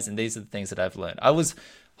internalized, and these are the things that I've learned. I was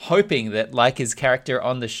hoping that, like his character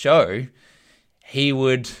on the show, he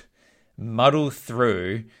would muddle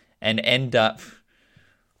through and end up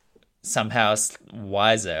somehow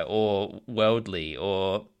wiser or worldly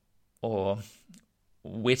or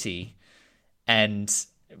witty and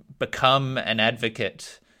become an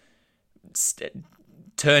advocate,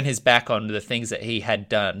 turn his back on the things that he had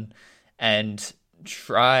done and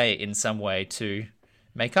try in some way to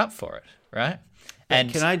make up for it, right?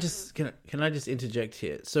 And can I just interject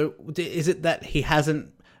here? So is it that he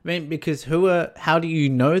hasn't? I mean, because how do you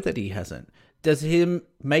know that he hasn't? Does him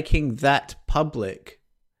making that public?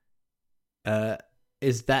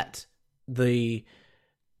 Is that the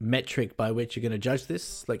metric by which you're going to judge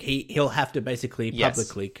this? Like he'll have to basically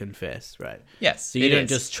publicly confess, right? Yes. So you don't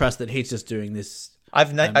just trust that he's just doing this. I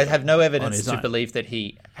have no evidence to believe that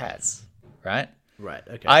he has, right? Right.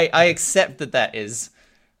 Okay. I accept that is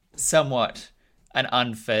somewhat an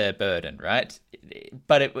unfair burden, right?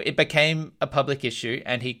 But it became a public issue,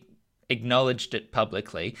 and he acknowledged it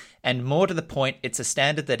publicly. And more to the point, it's a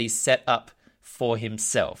standard that he set up for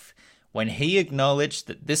himself. When he acknowledged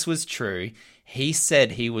that this was true, he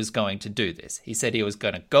said he was going to do this. He said he was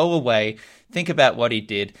going to go away, think about what he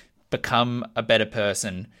did, become a better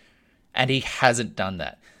person, and he hasn't done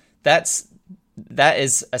that. That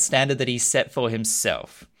is a standard that he set for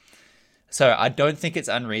himself. So I don't think it's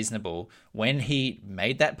unreasonable when he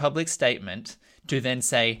made that public statement to then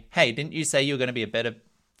say, hey, didn't you say you were going to be a better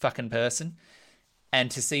fucking person? And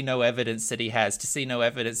to see no evidence that he has, to see no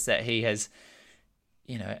evidence that he has,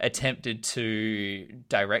 attempted to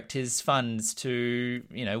direct his funds to,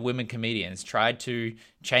 women comedians, tried to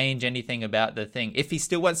change anything about the thing. If he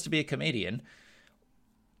still wants to be a comedian,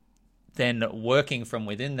 then working from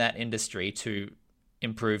within that industry to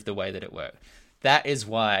improve the way that it works. That is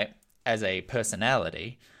why, as a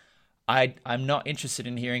personality, I'm not interested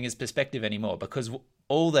in hearing his perspective anymore, because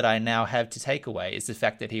all that I now have to take away is the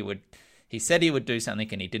fact that he said he would do something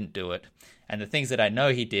and he didn't do it. And the things that I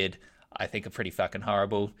know he did, I think are pretty fucking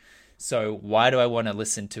horrible. So why do I want to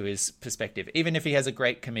listen to his perspective? Even if he has a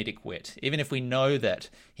great comedic wit, even if we know that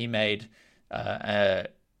he made a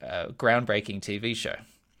groundbreaking TV show,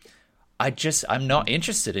 I'm not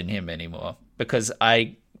interested in him anymore because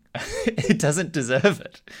it doesn't deserve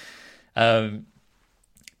it.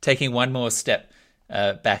 Taking one more step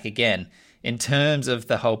back again. In terms of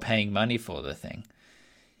the whole paying money for the thing,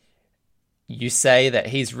 you say that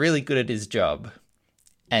he's really good at his job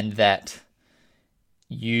and that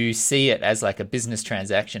you see it as like a business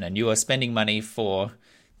transaction and you are spending money for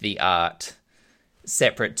the art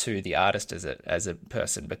separate to the artist as a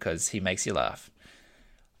person because he makes you laugh.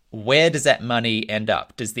 Where does that money end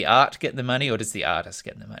up? Does the art get the money or does the artist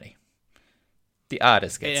get the money? The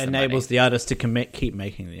artist gets the money. It enables the artist to keep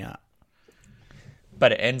making the art.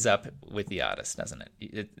 But it ends up with the artist, doesn't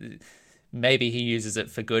it? Maybe he uses it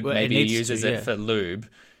for good. Well, maybe he uses it for lube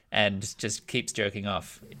and just keeps joking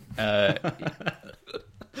off.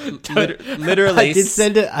 Literally, I did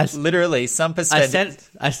send it. Literally, some percentage.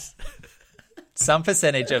 Some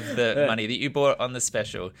percentage of the money that you bought on the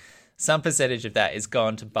special, some percentage of that is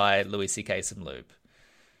gone to buy Louis C.K. some lube.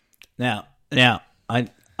 Now, I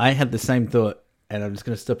had the same thought, and I'm just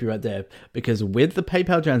going to stop you right there because with the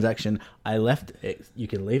PayPal transaction, I left it. You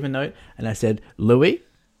can leave a note, and I said, Louis,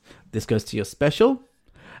 this goes to your special,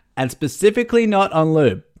 and specifically not on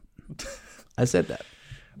lube. I said that.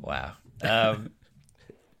 Wow.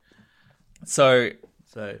 So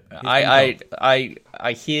I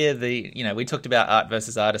hear we talked about art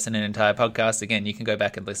versus artist in an entire podcast. Again, you can go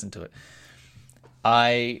back and listen to it.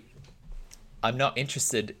 I'm not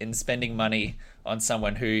interested in spending money on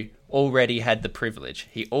someone who already had the privilege.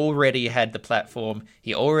 He already had the platform.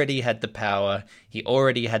 He already had the power. He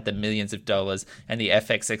already had the millions of dollars and the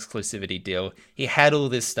FX exclusivity deal. He had all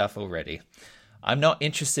this stuff already. I'm not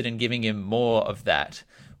interested in giving him more of that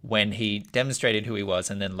when he demonstrated who he was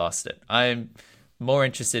and then lost it. I'm more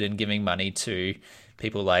interested in giving money to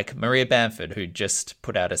people like Maria Bamford, who just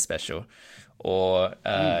put out a special, or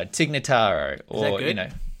Tig Notaro, or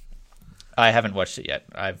I haven't watched it yet.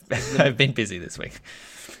 I've been busy this week.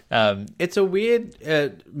 It's a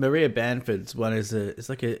weird Maria Bamford's one it's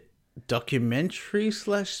like a documentary /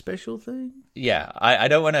 special thing. Yeah, I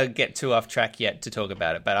don't want to get too off track yet to talk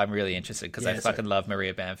about it, but I'm really interested because I fucking love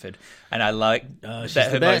Maria Bamford, and I like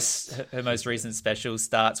that her most recent special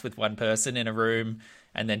starts with one person in a room,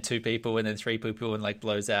 and then two people, and then three people, and like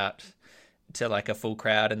blows out to like a full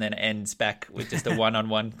crowd, and then ends back with just a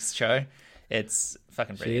one-on-one show. It's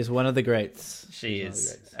fucking brilliant. She is one of the greats. She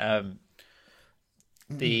is. So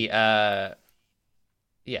the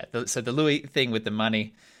Louis thing with the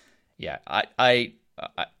money. Yeah, I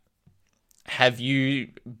have you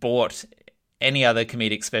bought any other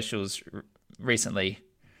comedic specials recently?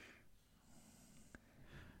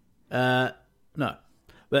 No,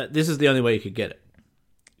 but this is the only way you could get it.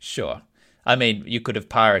 Sure. I mean, you could have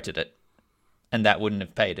pirated it, and that wouldn't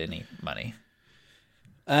have paid any money.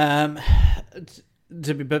 To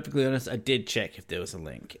be perfectly honest, I did check if there was a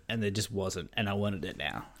link, and there just wasn't, and I wanted it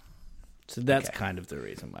now. So that's kind of the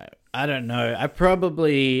reason why. I don't know.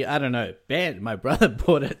 My brother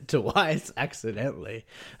bought it twice accidentally.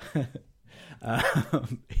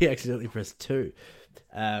 He accidentally pressed 2.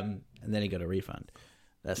 And then he got a refund.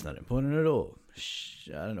 That's not important at all.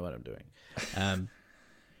 I don't know what I'm doing.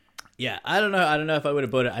 Yeah, I don't know. I don't know if I would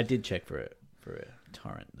have bought it. I did check for a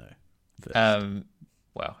torrent though. First.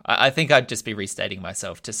 Well, I think I'd just be restating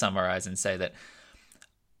myself to summarize and say that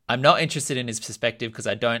I'm not interested in his perspective because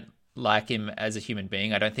I don't like him as a human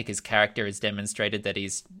being. I don't think his character has demonstrated that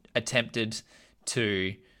he's attempted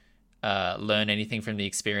to learn anything from the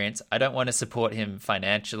experience. I don't want to support him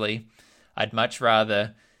financially. I'd much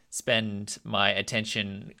rather spend my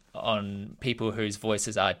attention on people whose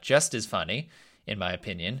voices are just as funny, in my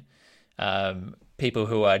opinion. People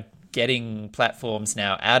who are getting platforms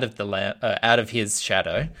now out of his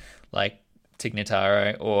shadow, like Tig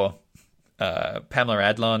Notaro or Pamela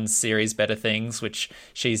Adlon's series Better Things, which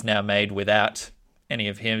she's now made without any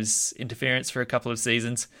of his interference for a couple of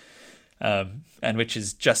seasons, and which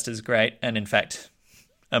is just as great and, in fact,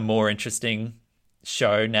 a more interesting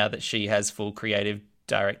show now that she has full creative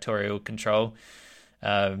directorial control.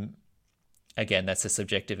 Again, that's a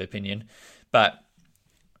subjective opinion. But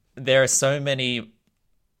there's so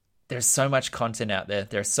much content out there.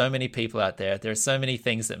 There are so many people out there. There are so many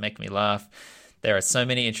things that make me laugh. There are so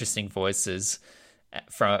many interesting voices,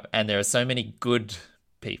 and there are so many good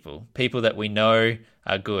people that we know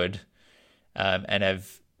are good, and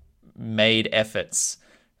have made efforts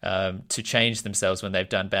to change themselves when they've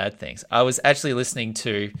done bad things. I was actually listening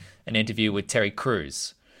to an interview with Terry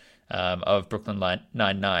Crews of Brooklyn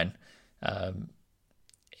Nine-Nine.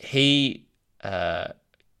 He,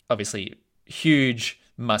 obviously, huge,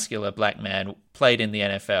 muscular black man, played in the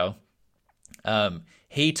NFL.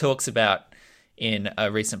 He talks about, in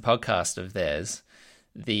a recent podcast of theirs,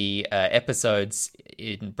 the episodes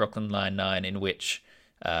in Brooklyn Nine-Nine in which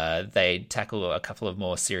they tackle a couple of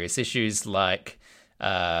more serious issues like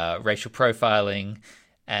racial profiling,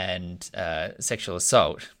 and sexual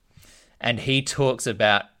assault. And he talks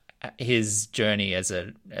about his journey as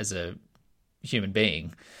a human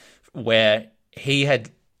being, where he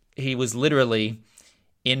was literally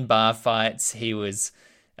in bar fights. He was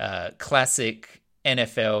classic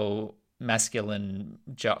NFL masculine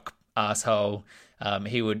jock asshole.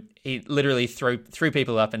 He literally threw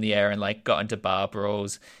people up in the air and like got into bar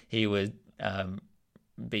brawls. He would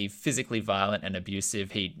be physically violent and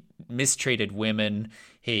abusive. He mistreated women.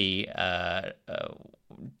 He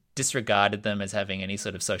disregarded them as having any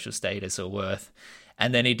sort of social status or worth.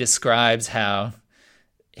 And then he describes how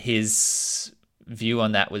his view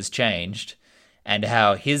on that was changed, and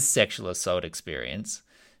how his sexual assault experience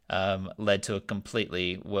led to a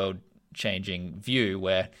completely world-changing view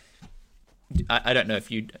where I don't know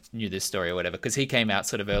if you knew this story or whatever, because he came out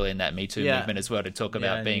sort of early in that Me Too movement as well to talk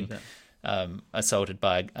about being assaulted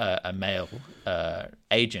by a male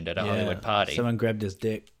agent at a Hollywood party. Someone grabbed his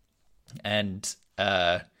dick. And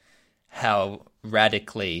how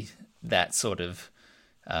radically that sort of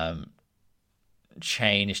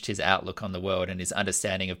changed his outlook on the world and his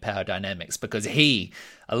understanding of power dynamics, because he,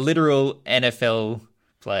 a literal NFL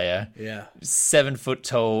player, 7 foot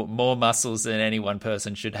tall, more muscles than any one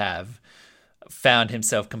person should have, found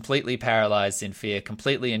himself completely paralyzed in fear,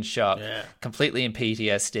 completely in shock, completely in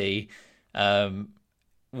PTSD,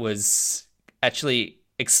 was actually...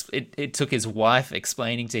 It took his wife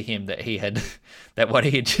explaining to him that that what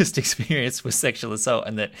he had just experienced was sexual assault,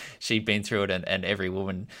 and that she'd been through it, and every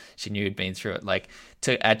woman she knew had been through it, like,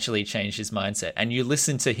 to actually change his mindset. And you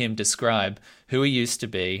listen to him describe who he used to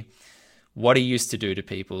be, what he used to do to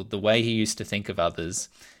people, the way he used to think of others,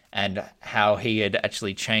 and how he had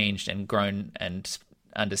actually changed and grown and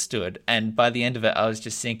understood. And by the end of it, I was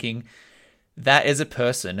just thinking, that is a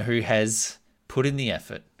person who has put in the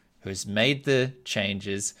effort, who's made the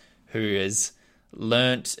changes, who has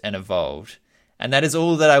learnt and evolved. And that is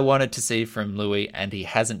all that I wanted to see from Louis, and he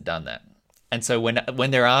hasn't done that. And so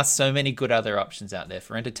when there are so many good other options out there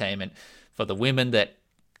for entertainment, for the women that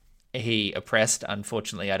he oppressed,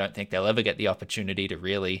 unfortunately, I don't think they'll ever get the opportunity to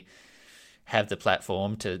really have the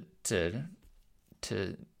platform to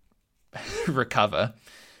recover.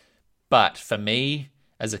 But for me,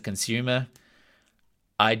 as a consumer,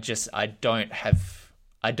 I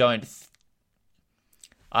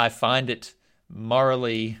find it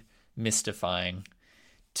morally mystifying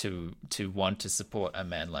to want to support a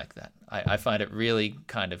man like that. I find it really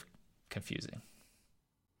kind of confusing.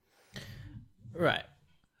 Right.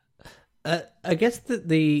 I guess that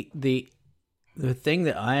the thing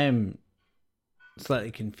that I am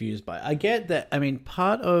slightly confused by, I get that. I mean,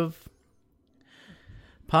 part of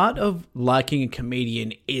liking a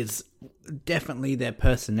comedian is definitely their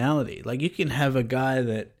personality. Like, you can have a guy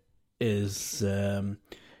that is, on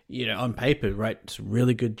paper writes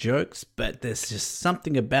really good jokes, but there's just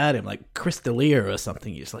something about him, like Chris D'Elia or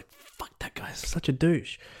something. You're just like, fuck, that guy's such a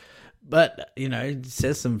douche. But, he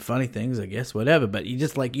says some funny things, I guess, whatever. But you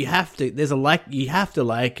just you have to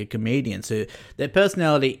like a comedian. So their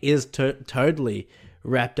personality is totally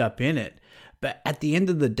wrapped up in it. But at the end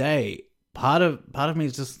of the day, part of me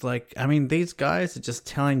is just like, I mean, these guys are just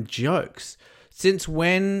telling jokes. Since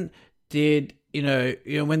when did,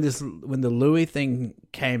 when the Louis thing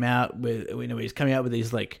came out with, he was coming out with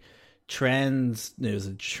these like there was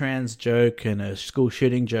a trans joke and a school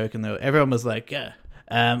shooting joke, and everyone was like, yeah.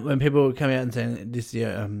 When people were coming out and saying this,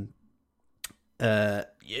 you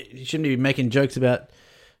shouldn't be making jokes about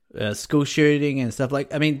school shooting and stuff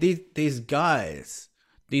like. I mean, these guys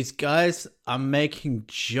are making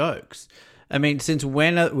jokes. I mean, since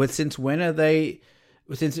when did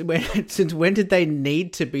they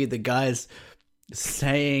need to be the guys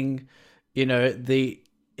saying,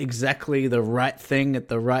 exactly the right thing at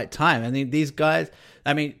the right time? I mean, these guys.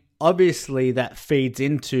 I mean, obviously that feeds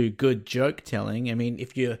into good joke telling. I mean,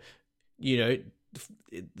 if the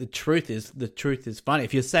truth is funny.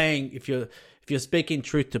 If you're speaking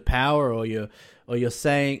truth to power, or you're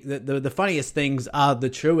saying that the funniest things are the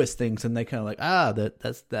truest things, and they kind of like,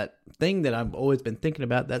 that's that thing that I've always been thinking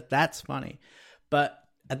about, that's funny. But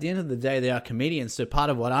at the end of the day, they are comedians. So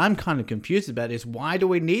part of what I'm kind of confused about is, why do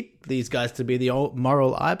we need these guys to be the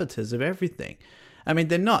moral arbiters of everything? I mean,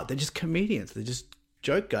 they're not. They're just comedians. They're just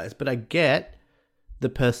joke guys. But I get the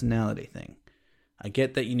personality thing. I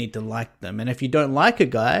get that you need to like them. And if you don't like a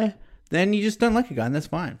guy, then you just don't like a guy, and that's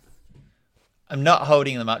fine. I'm not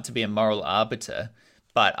holding them up to be a moral arbiter,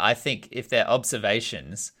 but I think if their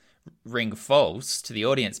observations ring false to the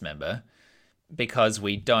audience member because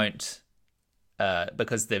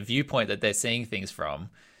because the viewpoint that they're seeing things from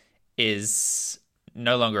is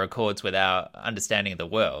no longer accords with our understanding of the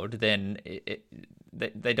world, then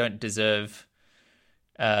they don't deserve.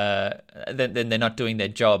 Then they're not doing their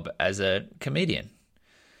job as a comedian.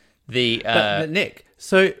 But Nick,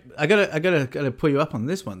 so I gotta pull you up on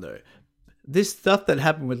this one though. This stuff that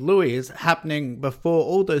happened with Louis is happening before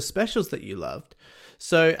all those specials that you loved.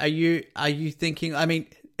 So are you thinking? I mean,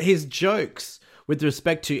 his jokes with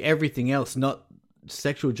respect to everything else, not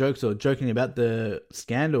sexual jokes or joking about the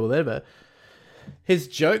scandal or whatever, his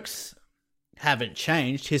jokes haven't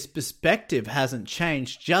changed. His perspective hasn't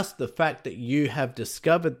changed. Just the fact that you have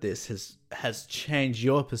discovered this has changed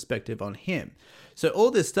your perspective on him. So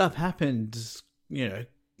all this stuff happened,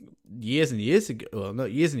 years and years ago. Well,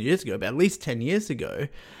 not years and years ago, but at least 10 years ago.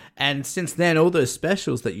 And since then, all those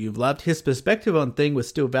specials that you've loved, his perspective on thing was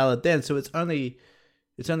still valid then. So it's only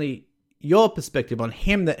your perspective on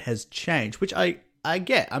him that has changed, which I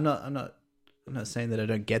get. I'm not saying that I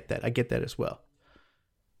don't get that. I get that as well.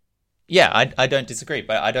 Yeah, I don't disagree,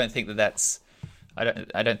 but I don't think that's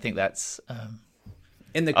I don't think that's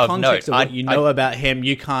in the context of what you know about him.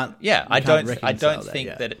 You can't. Yeah, I don't think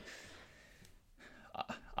that.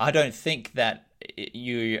 I don't think that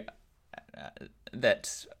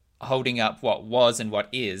that holding up what was and what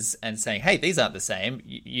is and saying, "Hey, these aren't the same.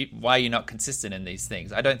 Why are you not consistent in these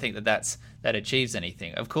things?" I don't think that achieves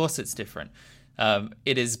anything. Of course, it's different.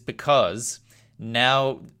 It is because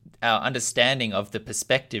now our understanding of the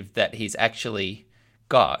perspective that he's actually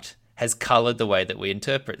got has colored the way that we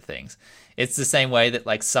interpret things. It's the same way that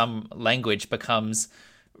like some language becomes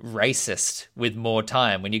racist with more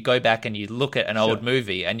time. When you go back and you look at an old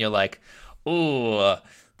movie and you're like, "Ooh,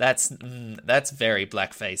 that's very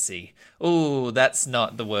blackfacey. Ooh, that's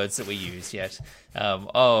not the words that we use yet."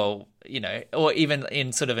 Or even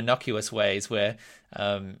in sort of innocuous ways where,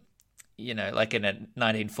 like in a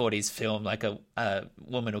 1940s film, like a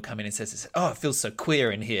woman will come in and says, "Oh, it feels so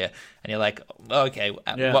queer in here," and you're like, "Okay,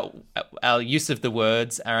 what our use of the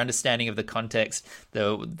words, our understanding of the context,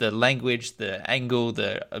 the language, the angle,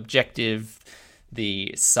 the objective,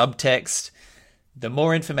 the subtext." The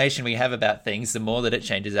more information we have about things, the more that it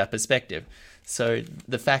changes our perspective. So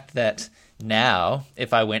the fact that now,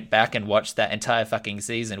 if I went back and watched that entire fucking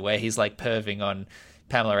season where he's like perving on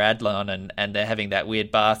Pamela Adlon and they're having that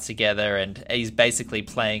weird bath together and he's basically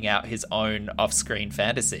playing out his own off-screen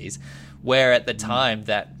fantasies, where at the time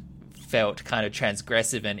that felt kind of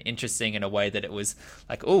transgressive and interesting in a way that it was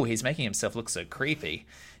like, oh, he's making himself look so creepy.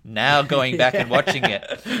 Now going back and watching it,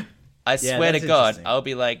 I swear to God, I'll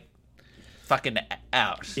be like, fucking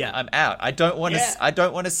out. Yeah, I'm out. I don't want to. I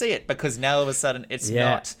don't want to see it because now all of a sudden it's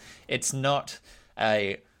not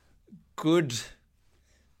a good-hearted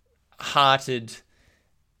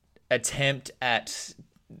attempt at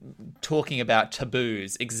talking about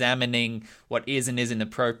taboos, examining what is and isn't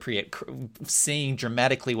appropriate, seeing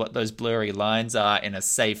dramatically what those blurry lines are in a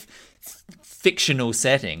safe fictional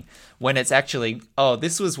setting, when it's actually, oh,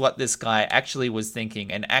 this was what this guy actually was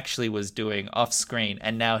thinking and actually was doing off screen,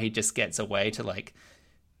 and now he just gets away to like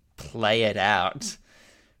play it out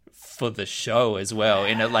for the show as well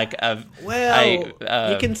in a like a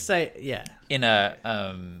you can say in a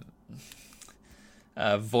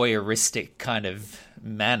voyeuristic kind of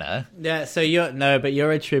manner. Yeah, so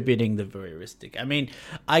you're attributing the voyeuristic. I mean,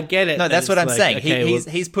 I get it. No, that's what I'm saying. Okay,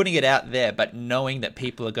 he's putting it out there, but knowing that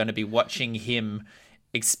people are going to be watching him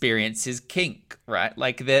experience his kink, right?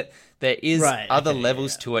 Like that there is other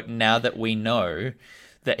levels to it now that we know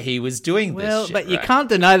that he was doing this shit, but you can't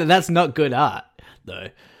deny that that's not good art, though,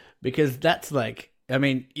 because that's like, I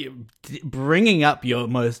mean, bringing up your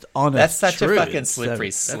most honest That's such truth, a fucking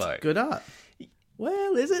slippery slope. That's good art.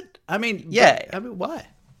 Well, is it? I mean, why?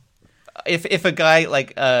 If a guy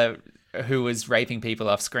like who was raping people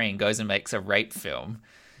off screen goes and makes a rape film,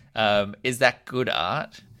 is that good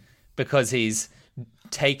art? Because he's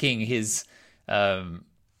taking his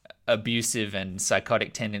abusive and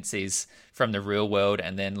psychotic tendencies from the real world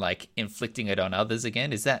and then like inflicting it on others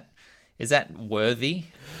again. Is that worthy?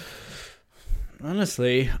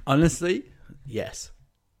 Honestly, yes.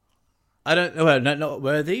 I don't. Well, not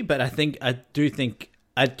worthy, but I do think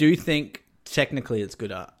technically it's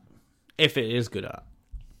good art, if it is good art.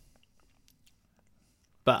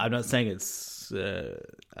 But I'm not saying it's.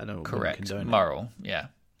 I don't correct. Moral, yeah.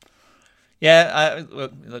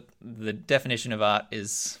 Look, the definition of art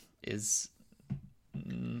is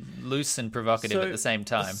loose and provocative at the same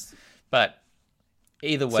time, but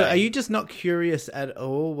either way. So, are you just not curious at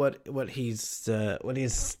all what he's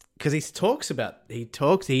because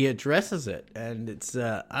he addresses it, and it's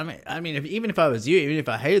I mean even if I was you, even if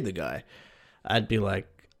I hated the guy, I'd be like,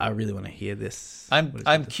 I really want to hear this.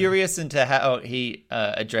 I'm curious into how he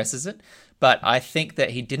addresses it, But I think that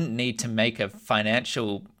he didn't need to make a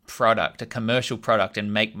financial product, a commercial product,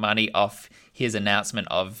 and make money off his announcement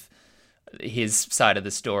of his side of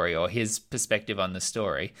the story or his perspective on the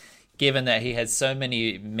story, given that he has so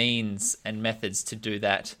many means and methods to do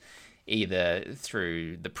that, either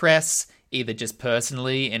through the press, either just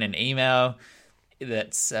personally in an email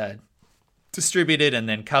that's distributed and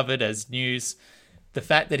then covered as news. The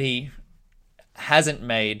fact that he hasn't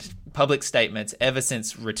made public statements ever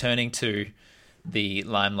since returning to the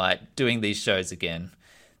limelight, doing these shows again,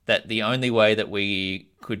 that the only way that we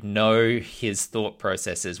could know his thought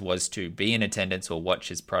processes was to be in attendance or watch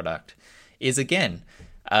his product, is again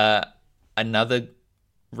another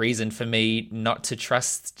reason for me not to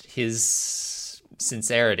trust his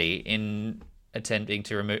sincerity in attempting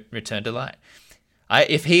to return to light.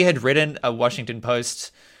 If he had written a Washington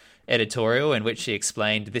Post editorial in which he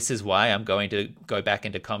explained, this is why I'm going to go back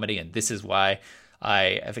into comedy, and this is why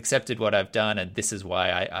I have accepted what I've done, and this is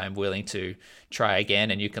why I'm willing to try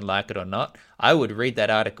again, and you can like it or not, I would read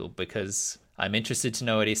that article because I'm interested to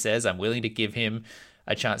know what he says. I'm willing to give him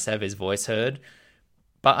a chance to have his voice heard.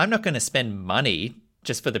 But I'm not going to spend money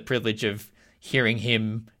just for the privilege of hearing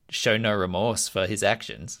him show no remorse for his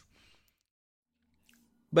actions.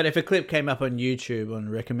 But if a clip came up on YouTube on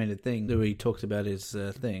recommended thing that he talked about his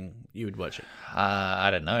thing, you would watch it. I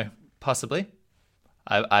don't know, possibly.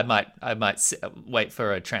 I might wait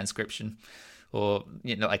for a transcription, or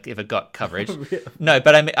like if it got coverage. No,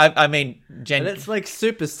 but I mean, that's like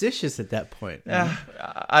superstitious at that point. Yeah,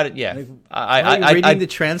 like, reading the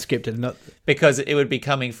transcript and not because it would be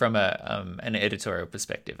coming from an editorial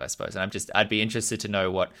perspective, I suppose, and I'd be interested to know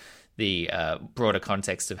what the broader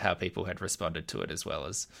context of how people had responded to it, as well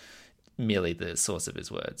as merely the source of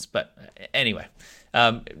his words. But anyway,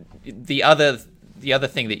 the other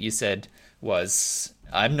thing that you said was,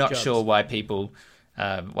 I'm not sure why people,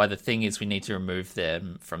 why the thing is we need to remove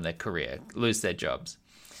them from their career, lose their jobs.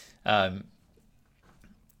 I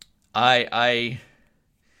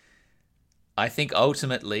think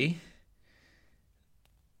ultimately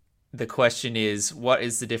the question is, what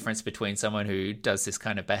is the difference between someone who does this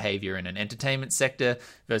kind of behavior in an entertainment sector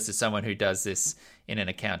versus someone who does this in an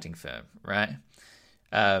accounting firm, right?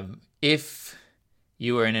 If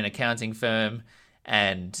you were in an accounting firm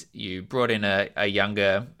and you brought in a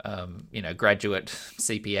younger, graduate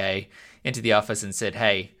CPA into the office and said,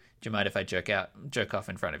 "Hey, do you mind if I jerk off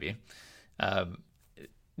in front of you?"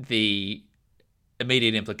 The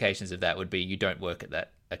immediate implications of that would be you don't work at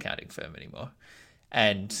that accounting firm anymore.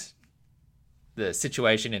 And the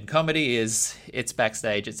situation in comedy is it's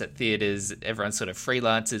backstage, it's at theaters, everyone's sort of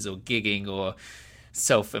freelancers or gigging or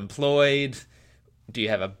self-employed. Do you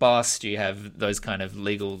have a boss? Do you have those kind of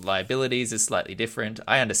legal liabilities? Is slightly different.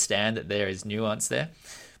 I understand that there is nuance there,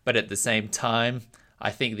 but at the same time,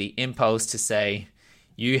 I think the impulse to say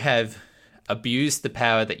you have abused the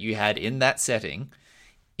power that you had in that setting,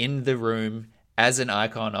 in the room, as an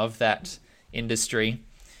icon of that industry,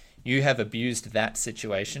 you have abused that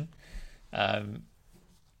situation.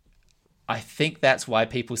 I think that's why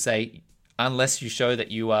people say, unless you show that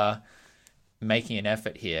you are making an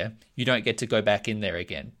effort here, you don't get to go back in there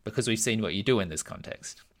again, because we've seen what you do in this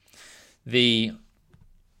context. The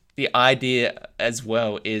idea as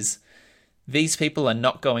well is these people are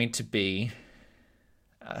not going to be,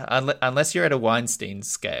 unless you're at a Weinstein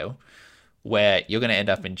scale, where you're going to end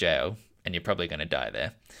up in jail and you're probably going to die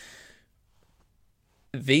there.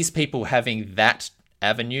 These people having that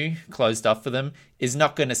avenue closed off for them is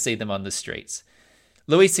not going to see them on the streets.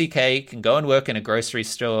 Louis C.K. can go and work in a grocery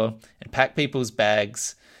store and pack people's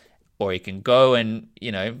bags, or he can go and,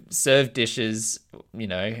 serve dishes.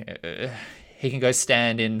 He can go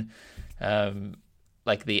stand in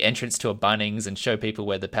like the entrance to a Bunnings and show people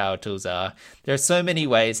where the power tools are. There are so many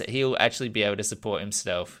ways that he'll actually be able to support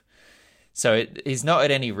himself. So he's not at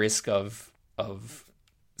any risk of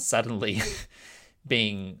suddenly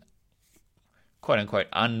being, quote unquote,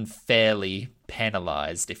 unfairly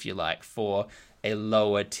penalized, if you like, for a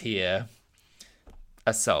lower tier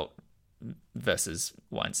assault versus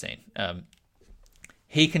Weinstein.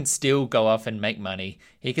 He can still go off and make money.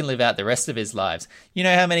 He can live out the rest of his lives. You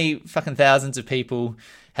know how many fucking thousands of people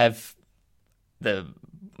have the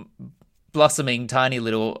blossoming tiny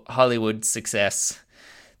little Hollywood success?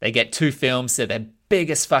 They get 2 films, they're their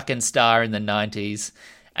biggest fucking star in the 90s,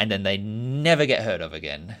 and then they never get heard of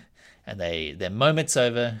again. And their moment's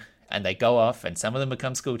over, and they go off, and some of them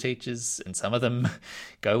become school teachers, and some of them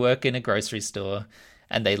go work in a grocery store,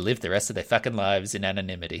 and they live the rest of their fucking lives in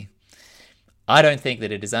anonymity. I don't think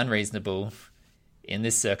that it is unreasonable in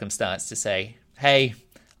this circumstance to say, hey,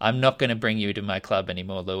 I'm not going to bring you to my club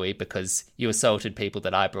anymore, Louis, because you assaulted people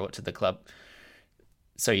that I brought to the club.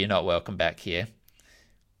 So you're not welcome back here.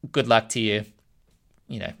 Good luck to you.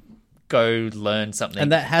 You know, go learn something.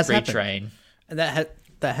 And that has retrain. happened. And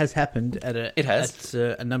that has happened at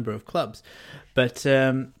a number of clubs. But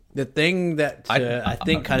the thing that I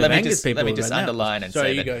think kind of angers people. Let me just right underline now. and Sorry,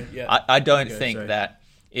 say you that go. Yeah. I don't think that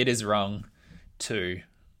it is wrong to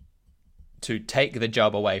take the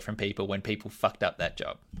job away from people when people fucked up that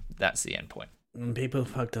job. That's the end point. When people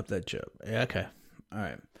fucked up that job. Yeah, okay. All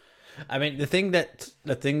right. I mean, the thing that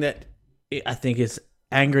I think is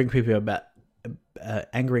angering people about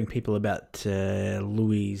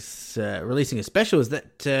Louis releasing a special is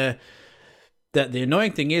that the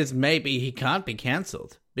annoying thing is maybe he can't be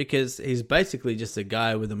cancelled because he's basically just a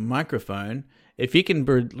guy with a microphone. If he can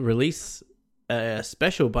release a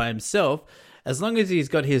special by himself, as long as he's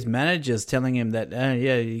got his managers telling him that,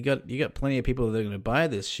 yeah, you got plenty of people that are going to buy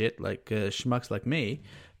this shit, like schmucks like me,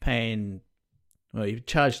 paying. Well, you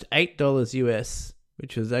charged $8 US,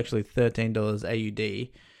 which was actually $13 AUD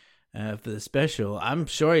for the special. I'm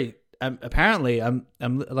sure. Apparently, I'm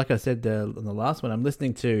like I said on the last one. I'm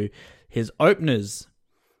listening to his openers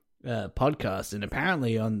podcast, and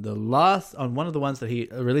apparently on one of the ones that he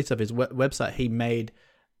released off his website, he made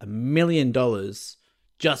 $1 million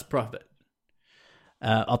just profit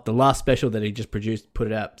off the last special that he just put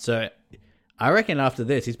it out. So I reckon after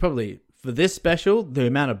this, he's probably, for this special, the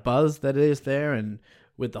amount of buzz that is there, and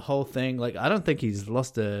with the whole thing, like I don't think he's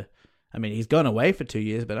lost I mean, he's gone away for 2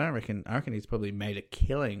 years, but I reckon he's probably made a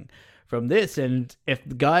killing from this. And if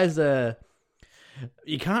the guys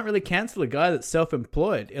you can't really cancel a guy that's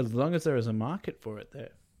self-employed as long as there is a market for it there.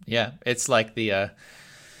 Yeah, it's like the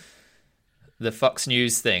Fox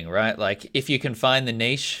News thing, right? Like if you can find the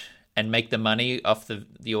niche and make the money off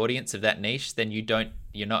the audience of that niche, then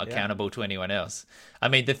you're not accountable to anyone else. I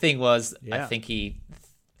mean, the thing was, I think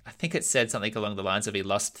it said something along the lines of he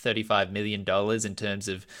lost $35 million in terms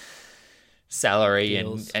of salary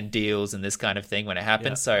deals. and deals and this kind of thing when it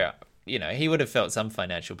happened. So, you know, he would have felt some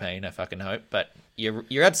financial pain, I fucking hope. But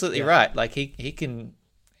you're absolutely right. Like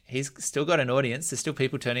he's still got an audience. There's still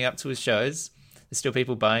people turning up to his shows. There's still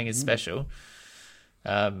people buying his special.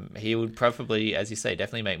 He would probably, as you say,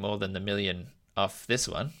 definitely make more than the $1 million off this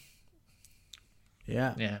one.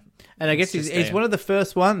 Yeah. Yeah. And I guess he's one of the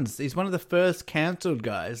first ones. He's one of the first cancelled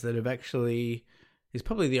guys that have actually, he's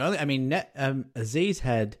probably the only, I mean, Aziz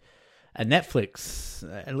had a Netflix,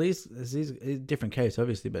 at least Aziz, a different case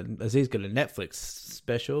obviously, but Aziz got a Netflix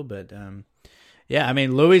special. But yeah, I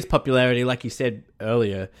mean, Louis' popularity, like you said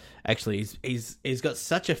earlier, actually he's got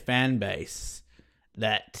such a fan base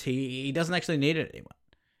that he doesn't actually need anyone.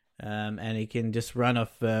 And he can just run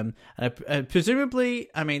off. Presumably,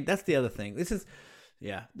 I mean, that's the other thing. This is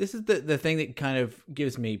the thing that kind of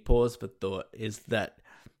gives me pause for thought, is that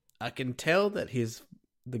I can tell that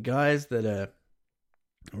the guys that are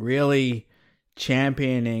really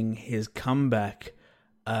championing his comeback,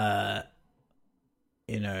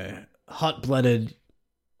 hot-blooded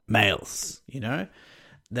males,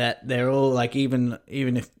 that they're all like, even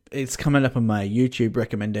if it's coming up on my YouTube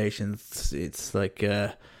recommendations, it's like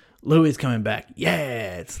Louis coming back.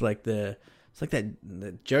 Yeah, it's like the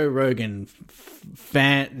Joe Rogan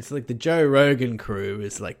fan. It's like the Joe Rogan crew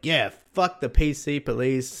is like, yeah, fuck the PC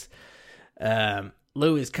police.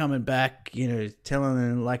 Louis coming back, telling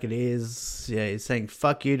them like it is. Yeah, he's saying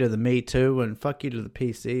fuck you to the Me Too and fuck you to the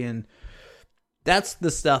PC, and that's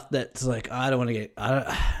the stuff that's like, I don't want to get.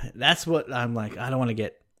 That's what I'm like. I don't want to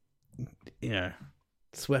get,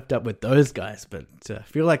 swept up with those guys. But I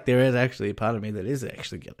feel like there is actually a part of me that is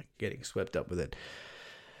actually getting swept up with it.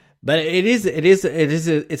 But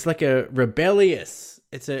it's like a rebellious.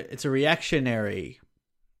 It's a reactionary.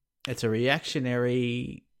 It's a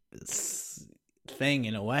reactionary thing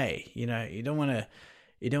in a way. You don't want to.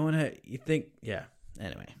 You think, yeah.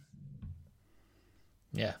 Anyway.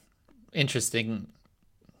 Yeah. Interesting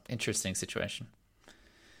situation.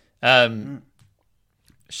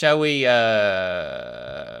 Shall we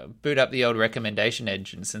boot up the old recommendation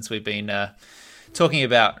engine, since we've been talking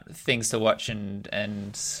about things to watch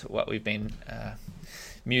and what we've been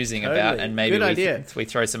musing about, and maybe we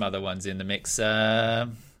throw some other ones in the mix. Let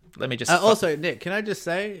me just also, Nick, can I just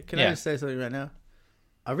say something right now?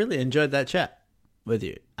 I really enjoyed that chat with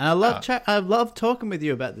you, and I love I love talking with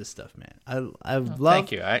you about this stuff, man. I love.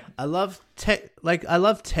 Thank you. I love I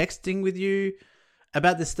love texting with you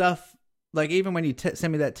about this stuff. Like, even when you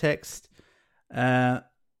send me that text, I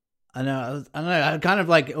know. I kind of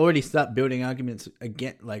like already start building arguments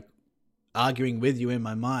again, like arguing with you in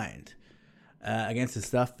my mind against this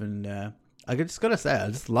stuff, and I just gotta say, I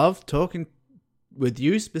just love talking with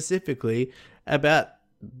you specifically about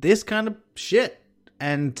this kind of shit.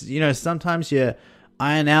 And, sometimes you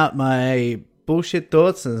iron out my bullshit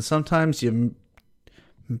thoughts, and sometimes you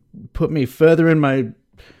put me further in my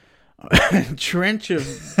trench of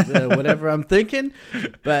whatever I'm thinking.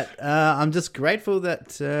 But I'm just grateful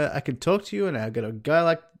that I can talk to you, and I got a guy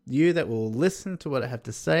like you that will listen to what I have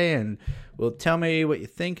to say and will tell me what you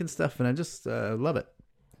think and stuff. And I just love it.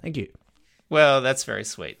 Thank you. Well, that's very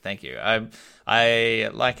sweet. Thank you. I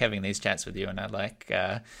like having these chats with you, and I like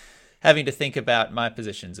having to think about my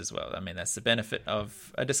positions as well. I mean, that's the benefit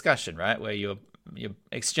of a discussion, right? Where you're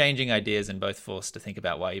exchanging ideas and both forced to think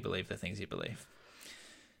about why you believe the things you believe.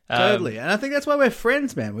 Totally, and I think that's why we're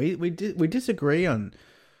friends, man. We disagree on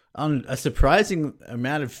a surprising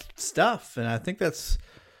amount of stuff, and I think that's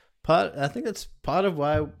part of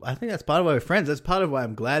why we're friends. That's part of why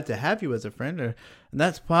I'm glad to have you as a friend, and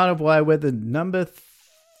that's part of why we're the number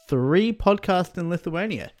 3 podcast in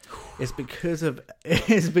Lithuania. It's because of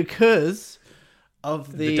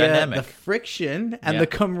the dynamic, the friction and the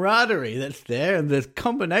camaraderie that's there, and the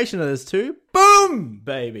combination of those two, boom,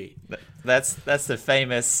 baby. That's the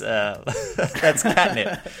famous. That's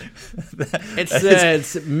catnip.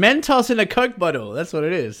 It's Mentos in a Coke bottle. That's what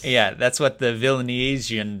it is. Yeah, that's what the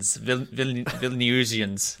Vilniusians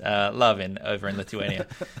love over in Lithuania.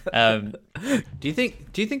 Do you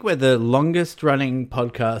think we're the longest running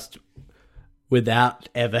podcast without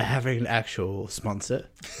ever having an actual sponsor?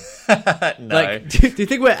 No. Do you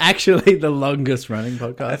think we're actually the longest running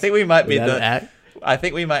podcast? I think we might be I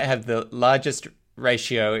think we might have the largest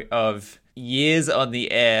ratio of years on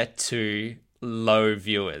the air to low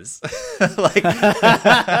viewers.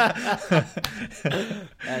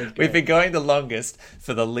 We've been going the longest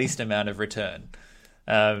for the least amount of return.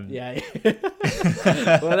 Yeah.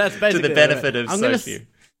 Well, that's basically to the benefit of so few.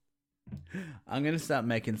 I'm going to start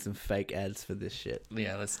making some fake ads for this shit.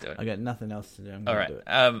 Yeah, let's do it. I got nothing else to do. All right.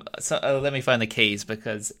 So let me find the keys,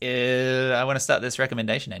 because I want to start this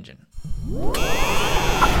recommendation engine.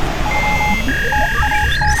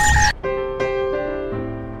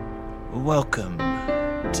 Welcome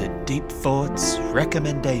to Deep Thoughts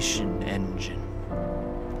Recommendation Engine.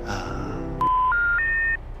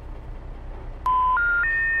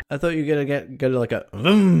 I thought you were going to go to like a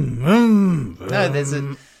vroom, vroom, vroom. No,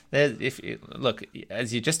 if you look,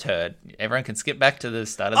 as you just heard, everyone can skip back to the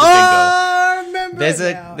start of the jingle. I remember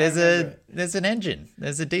There's an engine.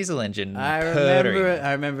 There's a diesel engine. I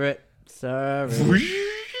remember it. Sorry.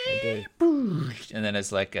 I do. And then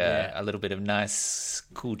it's like a little bit of nice,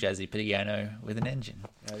 cool, jazzy piano with an engine.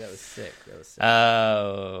 Oh, that was sick.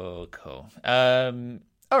 Oh, cool.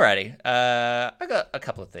 Alrighty. I got a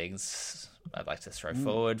couple of things I'd like to throw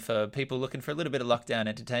forward for people looking for a little bit of lockdown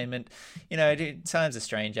entertainment. Times are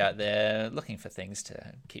strange out there, looking for things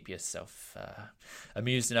to keep yourself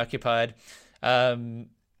amused and occupied. TV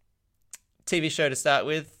show to start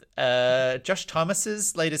with, Josh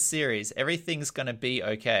Thomas's latest series, Everything's Gonna Be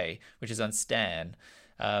Okay, which is on Stan.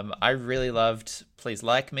 I really loved Please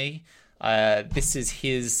Like Me. This is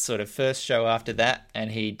his sort of first show after that,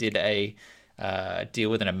 and he did a deal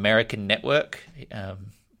with an American network.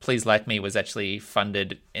 Please Like Me was actually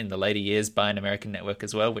funded in the later years by an American network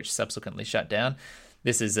as well, which subsequently shut down.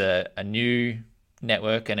 This is a new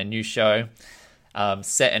network and a new show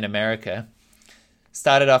set in America.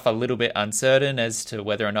 Started off a little bit uncertain as to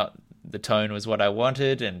whether or not the tone was what I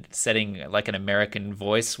wanted, and setting like an American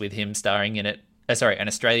voice with him starring in it. An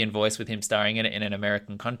Australian voice with him starring in it in an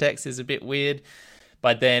American context is a bit weird.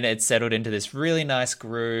 But then it settled into this really nice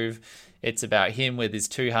groove. It's about him with his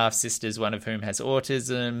 2 half-sisters, one of whom has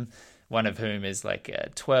autism, one of whom is like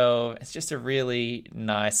 12. It's just a really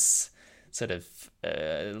nice sort of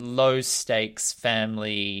low-stakes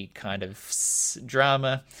family kind of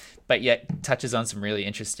drama, but yet touches on some really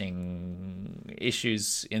interesting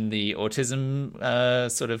issues in the autism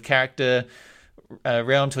sort of character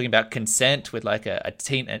realm, talking about consent with like a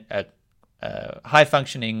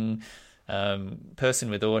high-functioning person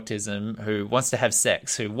with autism who wants to have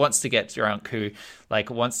sex, who wants to get drunk, who like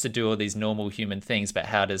wants to do all these normal human things. But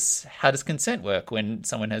how does consent work when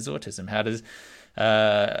someone has autism? How does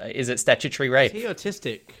is it statutory rape? Is he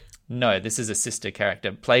autistic? No, this is a sister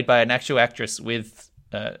character played by an actual actress with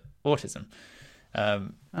autism.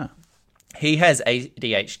 He has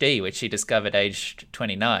ADHD, which he discovered aged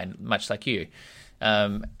 29, much like you.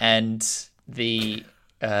 And the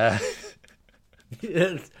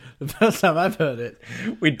the first time I've heard it.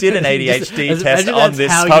 We did an ADHD test on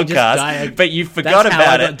this podcast, but you forgot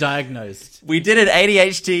about it. Got diagnosed. We did an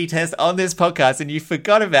ADHD test on this podcast, and you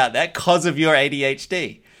forgot about that because of your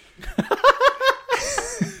ADHD.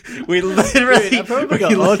 We literally, Dude, I probably got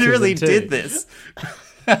we autism literally too. did this.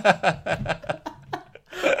 I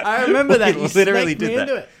remember that. We You literally snaked me did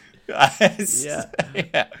into that.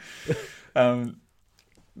 it. Yeah.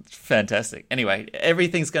 Fantastic. Anyway,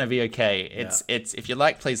 everything's going to be okay. It's if you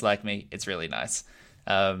like Please Like Me, it's really nice.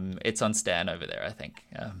 It's on Stan over there, I think.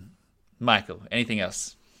 Michael, anything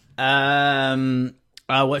else? I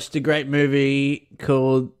watched a great movie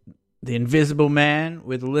called The Invisible Man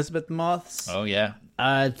with Elizabeth Moss. Oh yeah.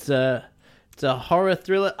 It's a horror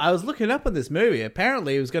thriller. I was looking up on this movie.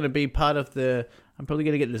 Apparently, it was going to be part of the. I'm probably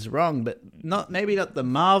going to get this wrong, but maybe not the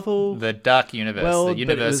Marvel. The Dark Universe, Well, the but it was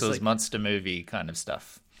Universal's like- monster movie kind of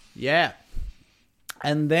stuff. Yeah.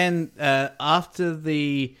 And then after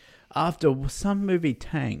some movie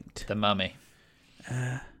tanked. The Mummy.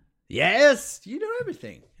 Yes, you know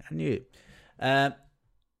everything. I knew.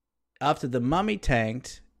 After the Mummy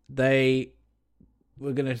tanked, they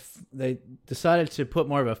decided to put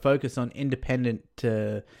more of a focus on independent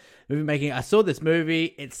movie making. I saw this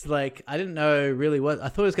movie. It's like I didn't know really what I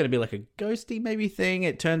thought it was going to be like a ghosty maybe thing.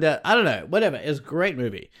 It turned out I don't know. Whatever. It was a great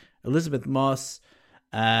movie. Elizabeth Moss.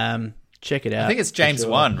 Check it out. I think it's James for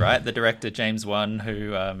sure. Wan, right? The director James Wan,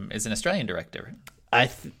 who is an Australian director. I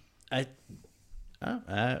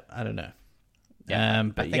don't know. Yeah,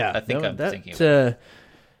 But I think I'm thinking of it.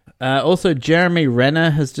 Also, Jeremy Renner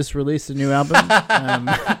has just released a new album.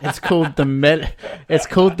 It's called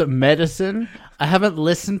The Medicine. I haven't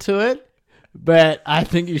listened to it, but I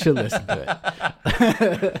think you should listen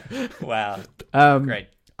to it. Wow. Great.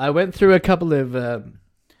 I went through a couple of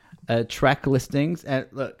track listings, and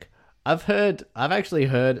look, I've actually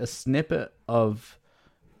heard a snippet of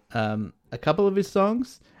a couple of his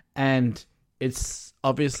songs, and it's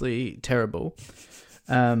obviously terrible.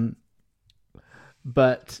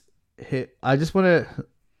 But I just want to.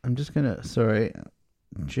 I'm just gonna. Sorry,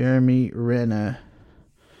 Jeremy Renner.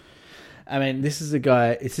 I mean, this is a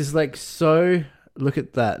guy. It's just like so. Look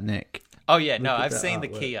at that, Nick. Oh yeah, no, Look at I've that seen the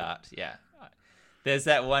artwork. key art. Yeah, there's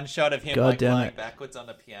that one shot of him God like damn lying it. backwards on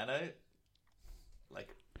the piano. Like,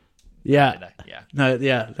 Yeah. yeah, No.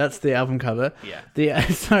 Yeah. That's the album cover. yeah.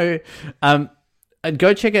 And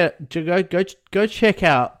go check out. Go check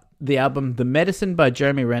out the album, "The Medicine" by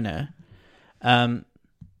Jeremy Renner. Can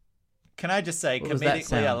I just say, What was that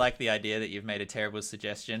comedically, I sound? like the idea that you've made a terrible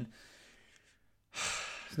suggestion.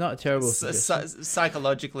 It's not a terrible suggestion.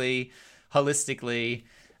 Psychologically, holistically,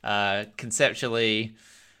 conceptually,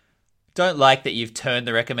 don't like that you've turned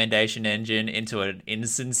the recommendation engine into an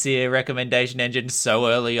insincere recommendation engine so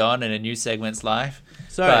early on in a new segment's life.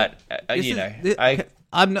 Sorry, But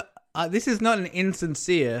I'm not. This is not an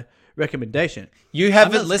insincere recommendation. you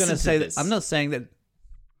haven't listened to this. I'm not saying that.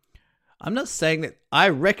 I'm not saying that I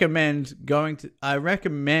recommend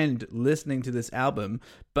listening to this album,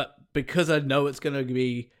 but because I know it's going to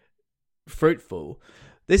be fruitful.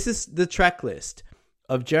 This is the track list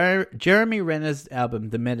of Jeremy Renner's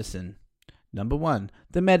album, The Medicine. Number 1,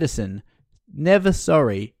 The Medicine, Never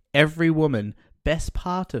Sorry, Every Woman, Best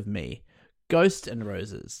Part of Me, Ghost and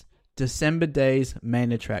Roses, December Days,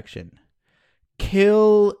 Main Attraction.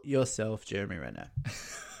 Kill yourself, Jeremy Renner.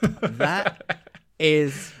 That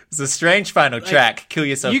is... It's a strange final track. Kill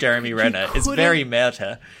Yourself, Jeremy Renner. It's couldn't- very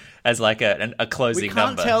meta as like a closing We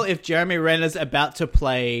can't number. tell if Jeremy Renner's about to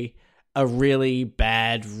play a really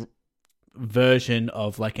bad version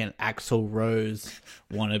of like an Axl Rose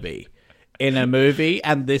wannabe in a movie,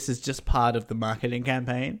 and this is just part of the marketing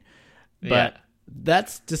campaign. But Yeah.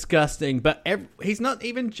 that's disgusting. But he's not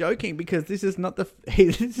even joking, because this is not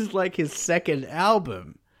this is like his second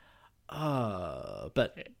album.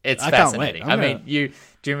 But It's I can't fascinating. wait. I mean, do you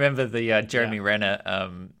remember the Jeremy Renner?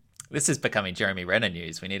 This is becoming Jeremy Renner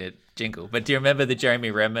news. We need a jingle. But do you remember the Jeremy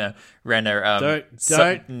Renner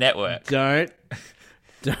Don't- network?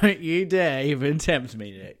 don't you dare even tempt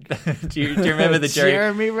me, Nick. do you remember the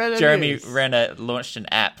Jeremy Renner Jeremy news. Renner launched an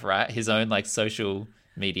app, right? His own like social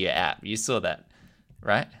media app. You saw that,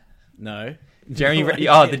 right? No. Jeremy,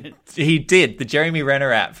 No, I didn't. he did. The Jeremy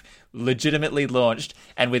Renner app legitimately launched,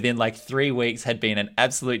 and within like 3 weeks had been an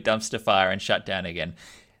absolute dumpster fire and shut down again.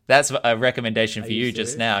 That's a recommendation for you you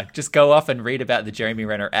just serious? now. Just go off and read about the Jeremy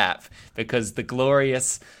Renner app, because the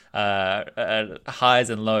glorious highs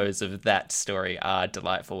and lows of that story are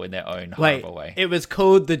delightful in their own Wait, horrible way. it was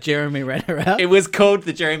called the Jeremy Renner app? It was called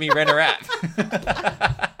the Jeremy Renner app.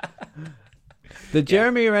 The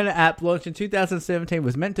Jeremy Renner app, launched in 2017,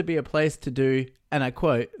 was meant to be a place to do, and I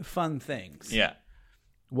quote, fun things. Yeah.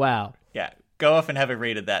 Wow. Yeah. Go off and have a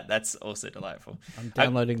read of that. That's also delightful. I'm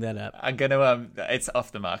downloading that app. I'm gonna it's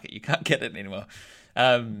off the market. You can't get it anymore.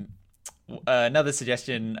 another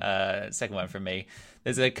suggestion, second one from me.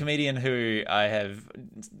 There's a comedian who I have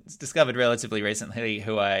discovered relatively recently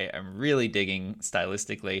who I am really digging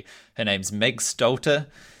stylistically. Her name's Meg Stalter.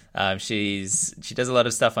 She does a lot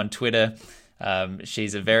of stuff on Twitter.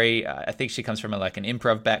 She's I think she comes from an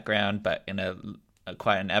improv background, but in a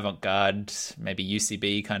quite an avant-garde, maybe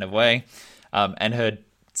UCB kind of way. And her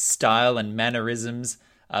style and mannerisms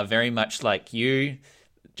are very much like you,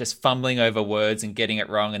 just fumbling over words and getting it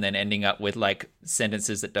wrong and then ending up with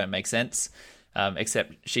sentences that don't make sense,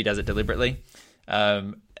 except she does it deliberately.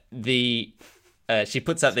 She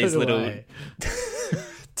puts up these little...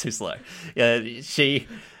 Too slow. Yeah, she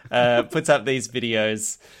puts up these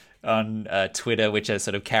videos on Twitter, which are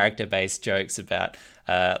sort of character-based jokes about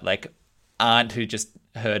aunt who just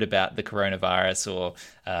heard about the coronavirus, or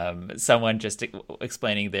someone just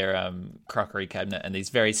explaining their crockery cabinet, and these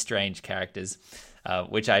very strange characters,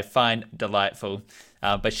 which I find delightful.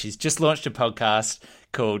 But she's just launched a podcast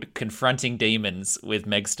called Confronting Demons with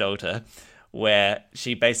Meg Stalter, where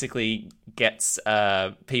she basically gets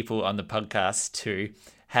people on the podcast to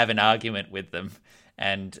have an argument with them,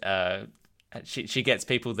 and she gets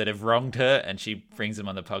people that have wronged her, and she brings them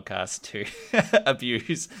on the podcast to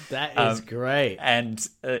abuse. That is great. And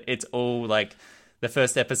it's all the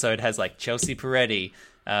first episode has Chelsea Peretti,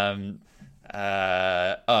 Gethard,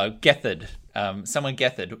 someone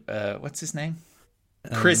Gethard. What's his name?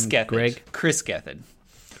 Chris Gethard. Greg. Chris Gethard.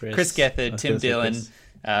 Chris Gethard, Tim Dillon,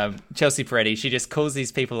 Chelsea Peretti. She just calls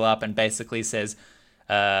these people up and basically says,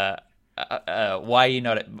 why are you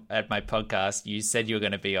not at my podcast? You said you were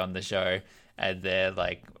going to be on the show. And they're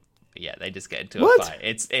they just get into a fight.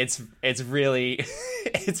 It's really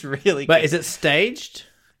it's really. But good. is it staged?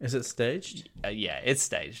 Yeah, it's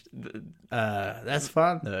staged. That's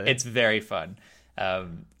fun though. It's very fun. So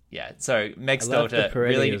Meg Stalter,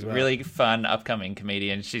 really fun upcoming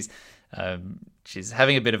comedian. She's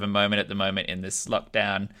having a bit of a moment at the moment in this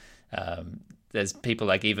lockdown. There's people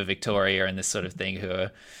like Eva Victoria and this sort of thing who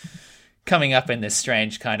are coming up in this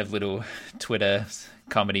strange kind of little Twitter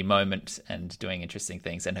comedy moment and doing interesting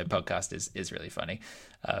things, and her podcast is really funny.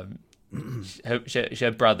 Her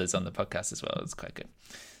brother's on the podcast as well. It's quite good.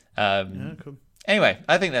 Cool. Anyway,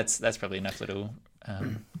 I think that's probably enough little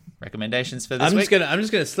recommendations for this week.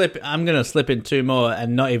 I'm gonna slip in two more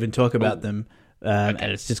and not even talk about them. Okay.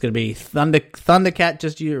 And it's just gonna be Thundercat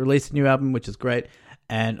just released a new album, which is great,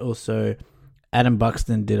 and also Adam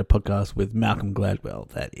Buxton did a podcast with Malcolm Gladwell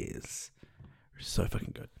that is so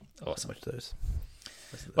fucking good. Awesome. Watch those.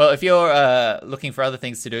 Well, if you're looking for other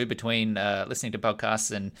things to do between listening to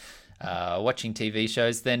podcasts and watching TV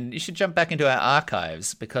shows, then you should jump back into our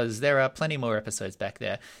archives, because there are plenty more episodes back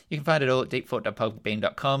there. You can find it all at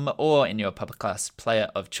deepfort.podbean.com or in your podcast player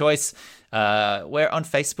of choice. We're on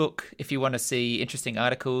Facebook if you want to see interesting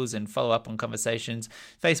articles and follow up on conversations.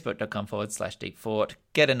 Facebook.com/deepfort.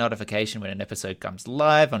 Get a notification when an episode comes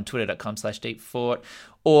live on Twitter.com/deepfort,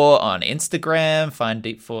 or on Instagram. Find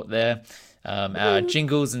Deepfort there. Our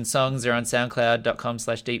jingles and songs are on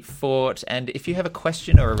soundcloud.com/deepfort. And if you have a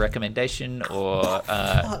question or a recommendation or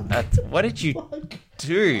what did you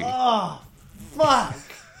do? Oh, fuck.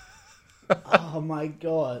 Oh my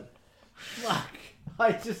god. Fuck.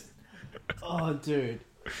 Oh, dude.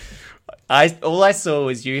 All I saw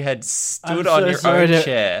was you had stood on your own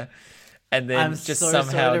chair and then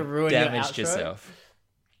somehow damaged yourself.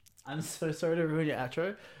 I'm so sorry to ruin your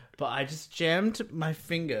outro, but I just jammed my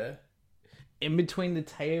finger in between the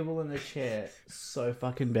table and the chair so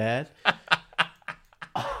fucking bad.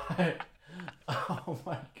 Oh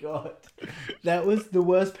my god. That was the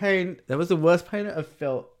worst pain. I've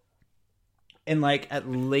felt in at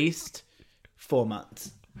least 4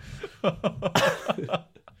 months. So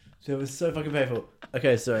it was so fucking painful.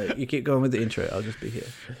 Okay, sorry. You keep going with the intro. I'll just be here.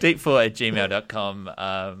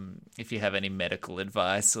 Deepfort@gmail.com if you have any medical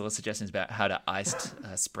advice or suggestions about how to ice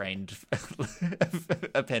sprained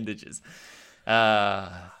appendages.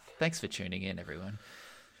 Thanks for tuning in, everyone.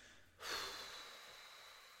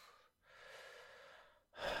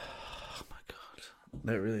 Oh my god.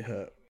 That really hurt.